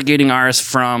yet we're getting ours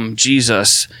from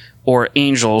Jesus or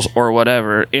angels or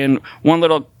whatever. And one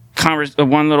little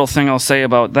thing I'll say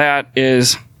about that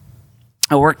is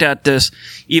I worked at this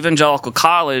evangelical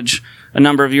college a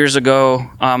number of years ago.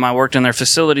 I worked in their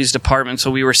facilities department,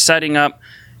 so we were setting up,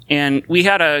 and we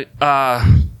had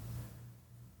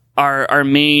our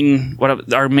main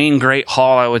great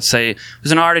hall, I would say,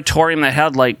 was an auditorium that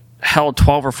held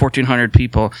 12 or 1,400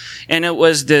 people. And it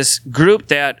was this group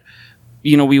that,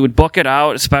 we would book it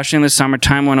out, especially in the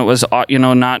summertime when it was,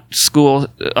 not school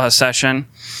session.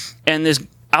 And this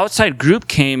outside group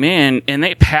came in and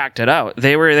they packed it out.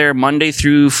 They were there Monday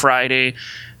through Friday.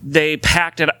 They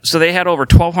packed it up. So they had over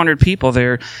 1,200 people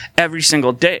there every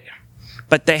single day.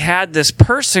 But they had this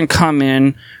person come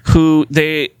in who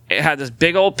they had this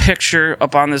big old picture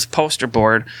up on this poster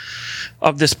board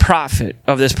of this prophet,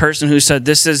 of this person who said,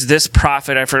 this is this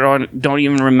prophet. I don't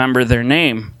even remember their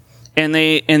name. And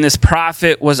this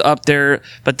prophet was up there,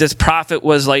 but this prophet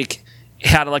was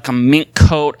had a mink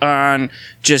coat on,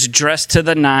 just dressed to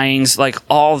the nines,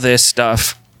 all this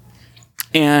stuff.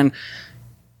 And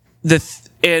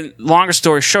And longer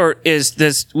story short is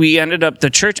this, the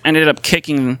church ended up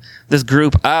kicking this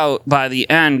group out by the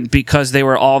end because they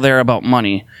were all there about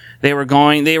money. They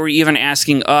were even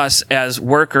asking us as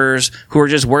workers who were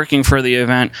just working for the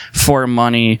event for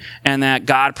money, and that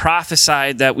God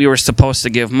prophesied that we were supposed to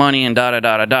give money and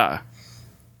da-da-da-da-da.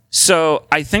 So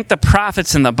I think the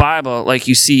prophets in the Bible, like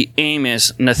you see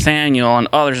Amos, Nathaniel, and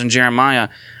others in Jeremiah,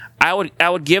 I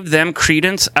would give them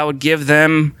credence. I would give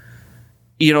them,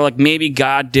 like maybe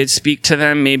God did speak to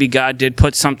them. Maybe God did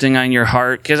put something on your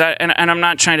heart. And I'm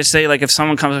not trying to say, like, if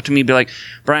someone comes up to me and be like,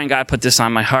 Brian, God put this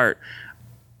on my heart.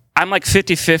 I'm like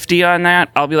 50-50 on that.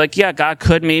 I'll be like, yeah, God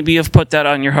could maybe have put that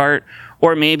on your heart.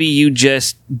 Or maybe you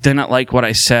just didn't like what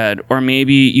I said. Or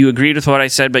maybe you agreed with what I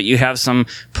said, but you have some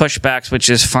pushbacks, which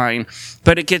is fine.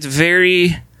 But it gets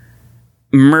very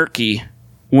murky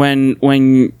when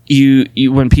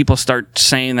people start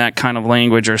saying that kind of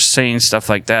language or saying stuff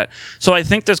like that. So I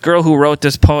think this girl who wrote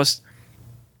this post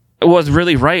was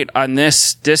really right on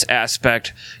this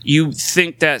aspect. You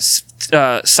think that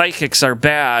psychics are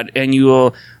bad, and you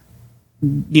will,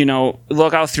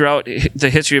 look out throughout the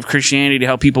history of Christianity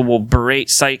how people will berate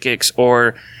psychics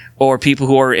or people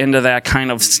who are into that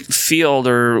kind of field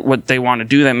or what they want to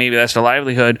do, that maybe that's their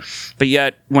livelihood. But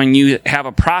yet when you have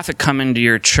a prophet come into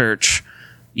your church,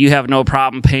 you have no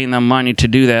problem paying them money to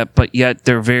do that, but yet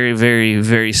they're very, very,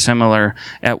 very similar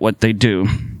at what they do.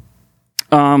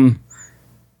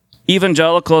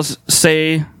 Evangelicals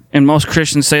say, and most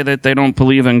Christians say, that they don't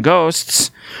believe in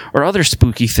ghosts or other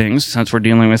spooky things, since we're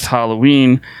dealing with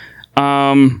Halloween.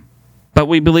 But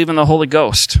we believe in the Holy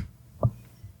Ghost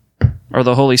or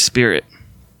the Holy Spirit.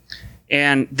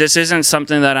 And this isn't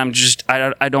something that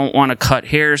I don't want to cut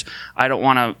hairs. I don't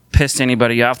want to piss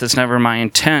anybody off. That's never my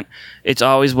intent. It's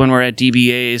always when we're at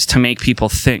DBAs to make people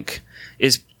think,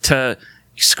 is to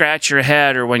scratch your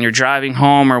head, or when you're driving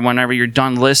home or whenever you're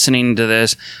done listening to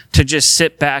this, to just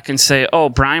sit back and say, oh,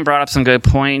 Brian brought up some good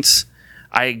points.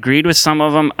 I agreed with some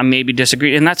of them. I maybe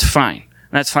disagreed, and that's fine.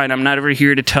 That's fine. I'm not ever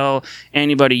here to tell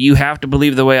anybody you have to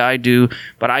believe the way I do,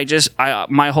 but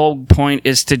my whole point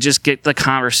is to just get the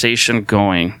conversation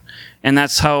going. And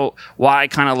that's why I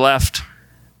kind of left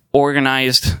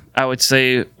organized, I would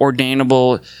say,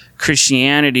 ordainable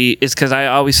Christianity, is because I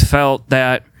always felt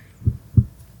that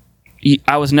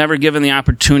I was never given the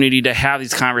opportunity to have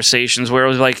these conversations where it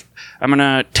was like, I'm going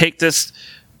to take this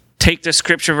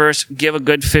scripture verse, give a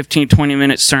good 15,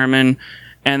 20-minute sermon,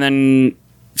 and then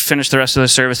finish the rest of the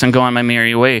service and go on my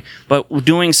merry way. But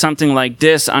doing something like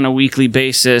this on a weekly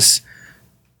basis,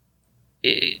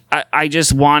 I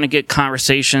just want to get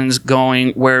conversations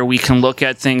going where we can look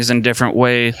at things in a different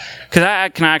way. Because I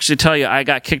can actually tell you, I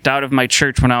got kicked out of my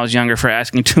church when I was younger for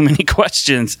asking too many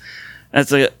questions.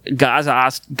 That's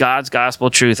God's gospel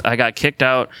truth. I got kicked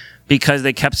out because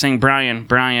they kept saying,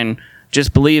 Brian,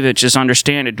 just believe it, just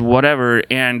understand it, whatever.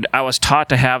 And I was taught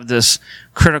to have this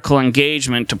critical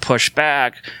engagement, to push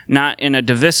back, not in a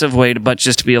divisive way, but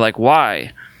just to be like,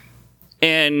 why?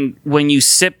 And when you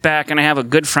sit back, and I have a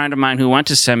good friend of mine who went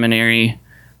to seminary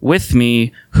with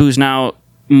me, who's now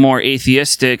more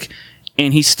atheistic,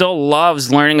 and he still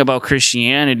loves learning about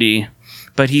Christianity,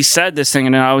 but he said this thing,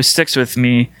 and it always sticks with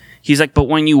me. He's like, but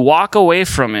when you walk away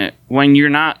from it, when you're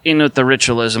not in with the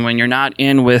ritualism, when you're not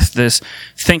in with this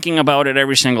thinking about it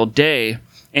every single day,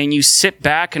 and you sit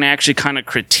back and actually kind of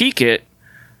critique it,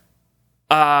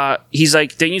 he's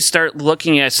like, then you start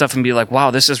looking at stuff and be like, wow,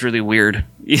 this is really weird.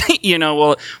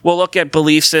 We'll look at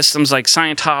belief systems like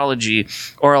Scientology,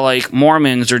 or like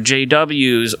Mormons or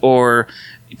JWs or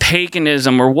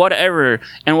paganism or whatever,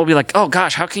 and we'll be like, oh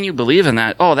gosh, how can you believe in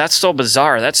that? Oh, that's so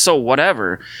bizarre, that's so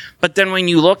whatever. But then when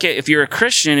you look at, if you're a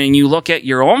Christian and you look at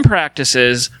your own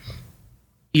practices,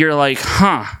 you're like,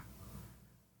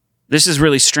 this is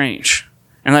really strange.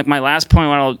 And like my last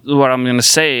point, what I'm going to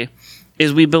say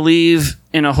is, we believe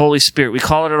in a Holy Spirit. We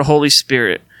call it a Holy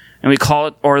Spirit, and we call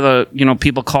it, or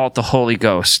people call it the Holy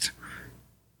Ghost.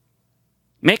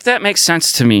 Make that make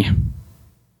sense to me.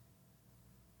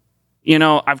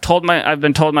 I've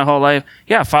been told my whole life,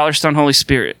 yeah, Father, Son, Holy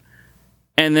Spirit.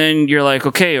 And then you're like,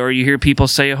 okay, or you hear people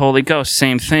say Holy Ghost,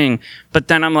 same thing. But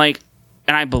then I'm like,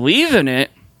 and I believe in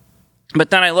it, but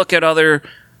then I look at other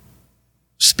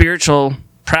spiritual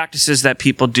practices that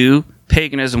people do,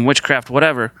 paganism, witchcraft,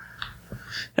 whatever.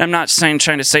 I'm not trying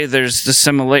to say there's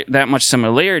that much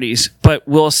similarities, but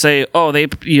we'll say, oh,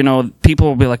 people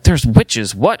will be like, there's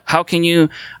witches. What? How can you?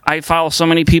 I follow so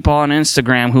many people on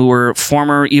Instagram who were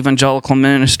former evangelical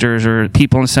ministers or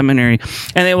people in seminary,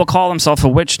 and they will call themselves a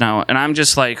witch now. And I'm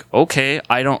just like, okay,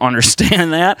 I don't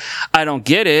understand that. I don't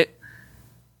get it,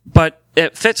 but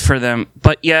it fits for them.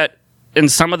 But yet, in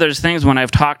some of those things, when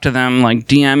I've talked to them, like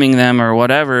DMing them or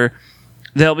whatever,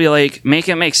 they'll be like, make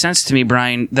it make sense to me,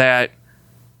 Brian, that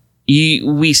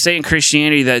we say in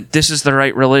Christianity that this is the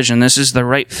right religion, this is the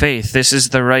right faith, this is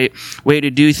the right way to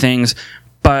do things.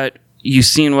 But you've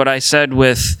seen what I said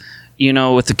with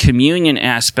the communion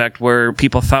aspect, where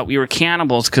people thought we were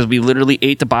cannibals because we literally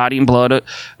ate the body and blood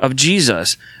of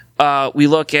Jesus. We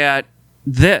look at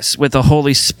this with the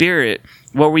Holy Spirit,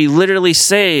 where we literally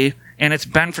say, and it's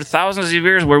been for thousands of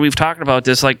years where we've talked about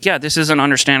this, like, yeah, this is an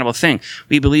understandable thing.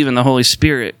 We believe in the Holy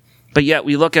Spirit. But yet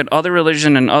we look at other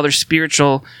religion and other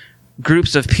spiritual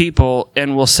groups of people,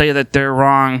 and we'll say that they're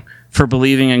wrong for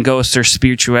believing in ghosts or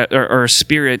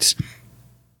spirits,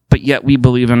 but yet we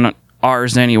believe in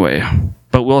ours anyway.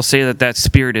 But we'll say that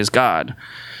spirit is God.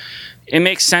 It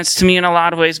makes sense to me in a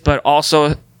lot of ways, but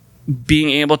also being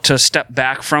able to step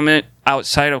back from it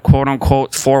outside of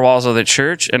quote-unquote four walls of the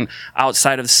church and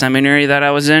outside of the seminary that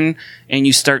I was in, and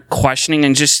you start questioning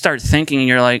and just start thinking, and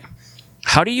you're like,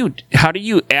 how do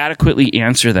you adequately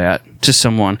answer that to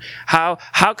someone? How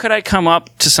could I come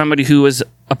up to somebody who is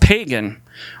a pagan,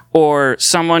 or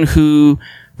someone who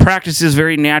practices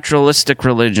very naturalistic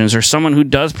religions, or someone who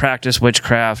does practice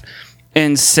witchcraft,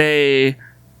 and say,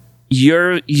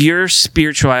 your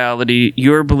spirituality,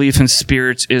 your belief in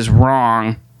spirits is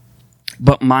wrong,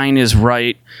 but mine is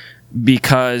right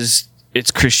because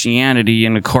it's Christianity,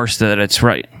 and of course that it's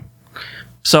right.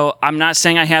 So I'm not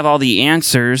saying I have all the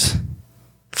answers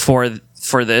for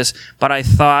this, but I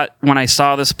thought when I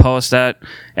saw this post that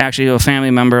actually a family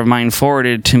member of mine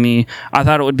forwarded to me, I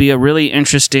thought it would be a really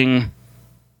interesting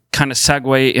kind of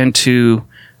segue into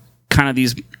kind of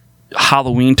these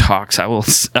Halloween talks, I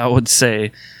would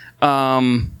say.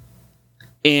 And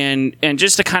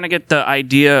just to kind of get the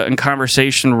idea and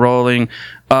conversation rolling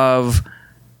of,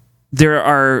 there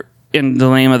are, in the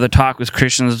name of the talk, was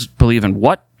Christians believe in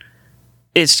what?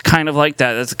 It's kind of like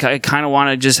that. I kind of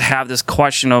want to just have this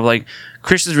question of, like,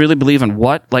 Christians really believe in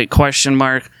what? Like, question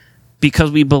mark.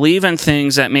 Because we believe in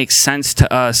things that make sense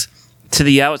to us. To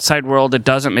the outside world, it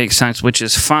doesn't make sense, which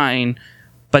is fine.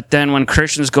 But then when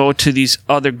Christians go to these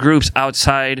other groups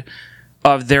outside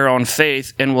of their own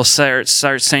faith and will start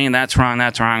saying that's wrong,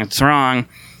 it's wrong.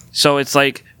 So it's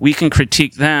like we can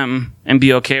critique them and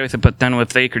be okay with it, but then if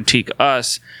they critique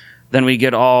us, then we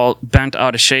get all bent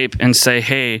out of shape and say,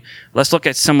 hey, let's look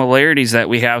at similarities that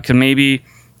we have. Because maybe,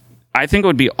 I think it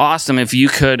would be awesome if you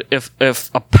could, if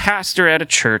a pastor at a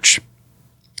church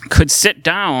could sit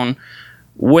down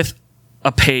with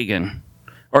a pagan,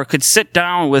 or could sit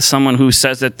down with someone who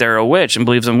says that they're a witch and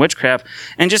believes in witchcraft,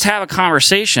 and just have a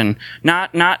conversation.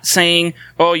 Not saying,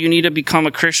 oh, you need to become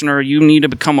a Christian or you need to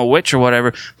become a witch or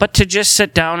whatever, but to just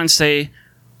sit down and say,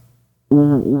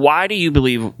 why do you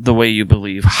believe the way you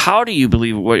believe? How do you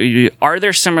believe what you do? Are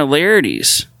there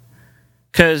similarities?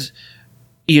 Because,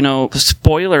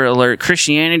 spoiler alert,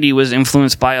 Christianity was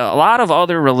influenced by a lot of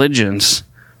other religions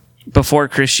before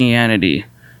Christianity.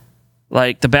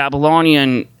 Like the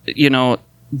Babylonian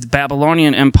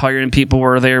Empire, and people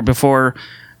were there before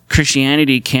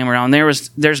Christianity came around.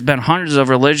 There's been hundreds of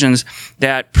religions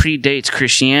that predates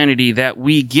Christianity that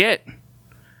we get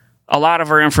a lot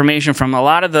of our information from. A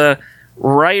lot of the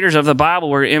writers of the Bible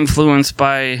were influenced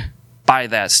by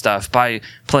that stuff, by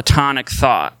Platonic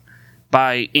thought,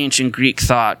 by ancient Greek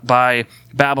thought, by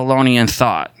Babylonian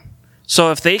thought.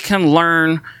 So if they can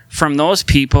learn from those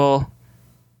people,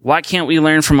 why can't we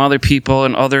learn from other people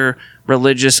and other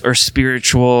religious or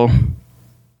spiritual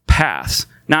paths?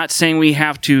 Not saying we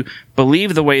have to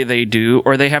believe the way they do,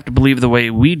 or they have to believe the way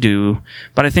we do,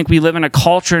 but I think we live in a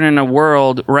culture and in a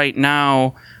world right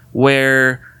now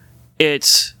where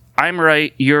it's, I'm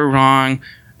right, you're wrong,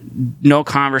 no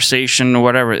conversation or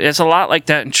whatever. It's a lot like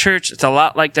that in church. It's a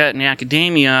lot like that in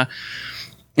academia.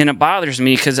 And it bothers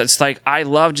me because it's like, I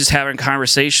love just having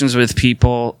conversations with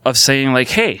people of saying, like,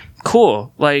 hey,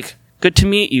 cool, like, good to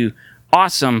meet you.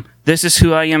 Awesome. This is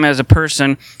who I am as a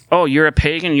person. Oh, you're a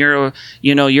pagan. You're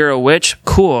a witch.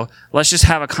 Cool. Let's just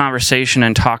have a conversation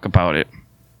and talk about it.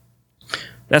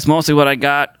 That's mostly what I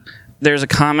got. There's a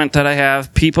comment that I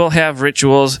have. People have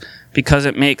rituals because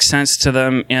it makes sense to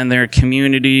them and their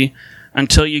community.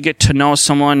 Until you get to know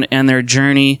someone and their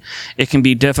journey, it can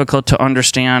be difficult to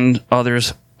understand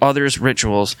others'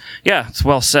 rituals. Yeah, it's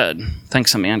well said.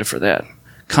 Thanks, Amanda, for that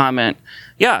comment.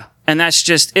 Yeah, and that's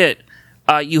just it.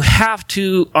 You have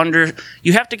to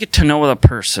get to know the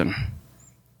person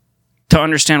to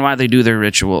understand why they do their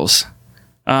rituals.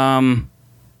 And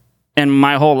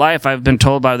my whole life, I've been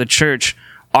told by the church,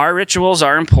 our rituals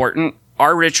are important,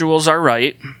 our rituals are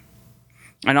right,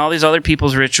 and all these other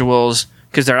people's rituals,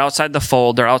 because they're outside the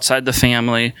fold, they're outside the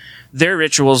family, their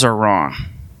rituals are wrong.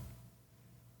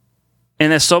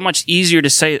 And it's so much easier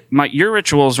to say your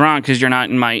ritual is wrong because you're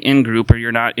not in my in-group or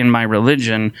you're not in my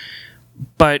religion.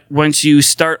 But once you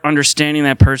start understanding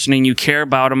that person and you care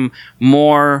about them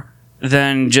more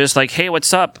than just like, hey,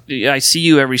 what's up? I see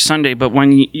you every Sunday, but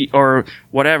or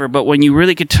whatever. But when you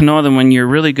really get to know them, when you're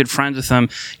really good friends with them,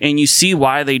 and you see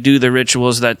why they do the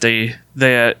rituals that they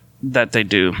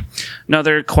do.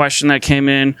 Another question that came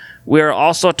in: we are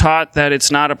also taught that it's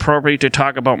not appropriate to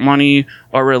talk about money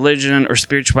or religion or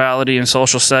spirituality in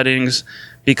social settings.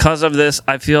 Because of this,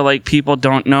 I feel like people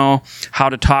don't know how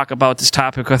to talk about this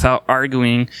topic without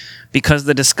arguing, because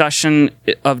the discussion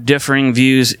of differing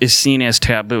views is seen as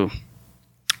taboo.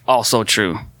 Also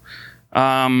true.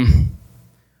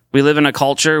 We live in a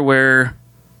culture where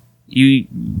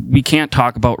we can't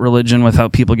talk about religion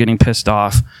without people getting pissed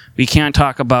off. We can't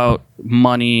talk about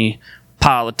money,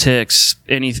 politics,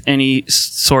 any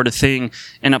sort of thing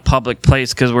in a public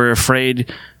place because we're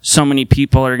afraid so many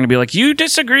people are going to be like, you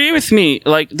disagree with me.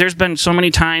 Like, there's been so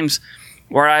many times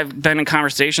where I've been in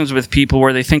conversations with people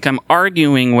where they think I'm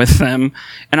arguing with them,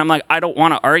 and I'm like, I don't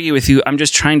want to argue with you. I'm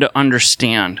just trying to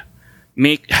understand.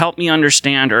 Help me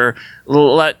understand, or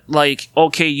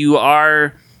okay, you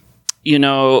are,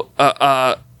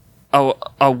 a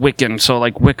Wiccan. So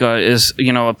like Wicca is,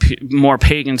 more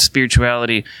pagan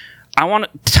spirituality.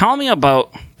 Tell me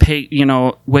about,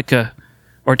 Wicca,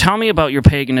 or tell me about your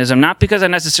paganism, not because I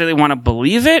necessarily want to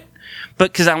believe it,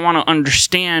 but because I want to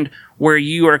understand where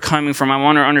you are coming from. I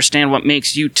want to understand what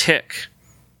makes you tick.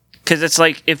 Because it's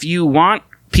like, if you want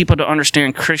people to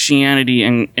understand Christianity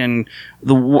and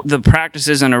the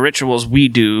practices and the rituals we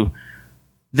do,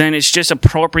 then it's just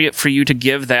appropriate for you to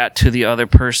give that to the other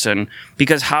person.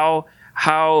 Because how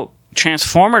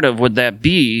transformative would that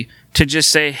be to just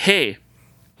say, hey,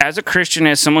 as a Christian,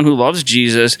 as someone who loves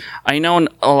Jesus, I know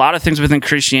a lot of things within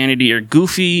Christianity are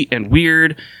goofy and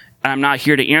weird. I'm not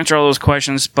here to answer all those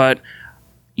questions, but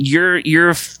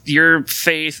your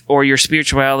faith or your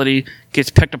spirituality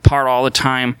gets picked apart all the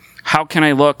time. How can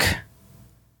I look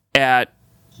at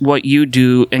what you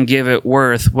do and give it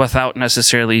worth without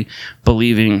necessarily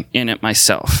believing in it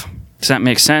myself? Does that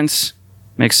make sense?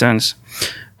 Makes sense.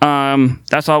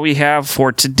 That's all we have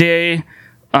for today.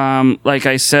 Like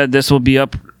I said, this will be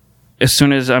up as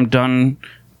soon as I'm done,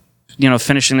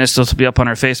 finishing this. This will be up on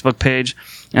our Facebook page,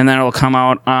 and then it'll come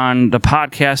out on the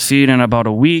podcast feed in about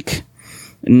a week.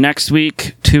 Next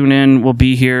week, tune in. We'll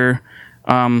be here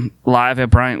live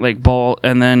at Bryant Lake Bowl,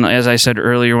 and then, as I said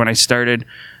earlier when I started,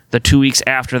 the 2 weeks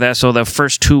after that, so the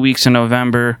first 2 weeks in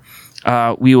November,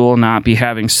 we will not be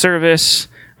having service.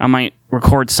 I might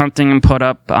record something and put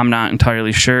up. I'm not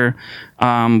entirely sure.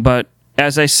 But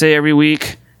as I say every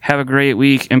week, have a great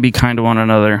week and be kind to one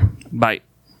another. Bye.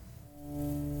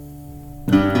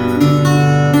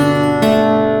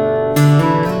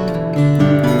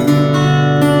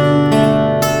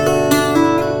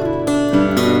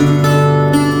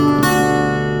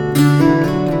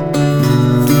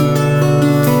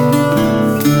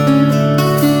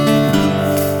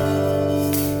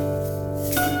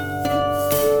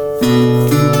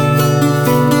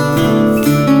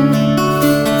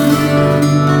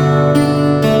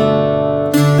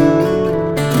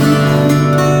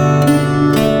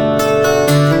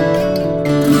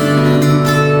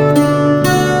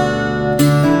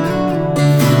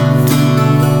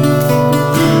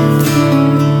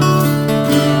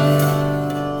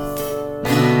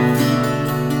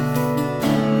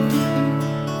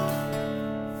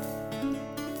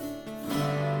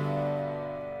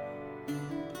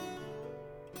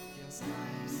 Yes, I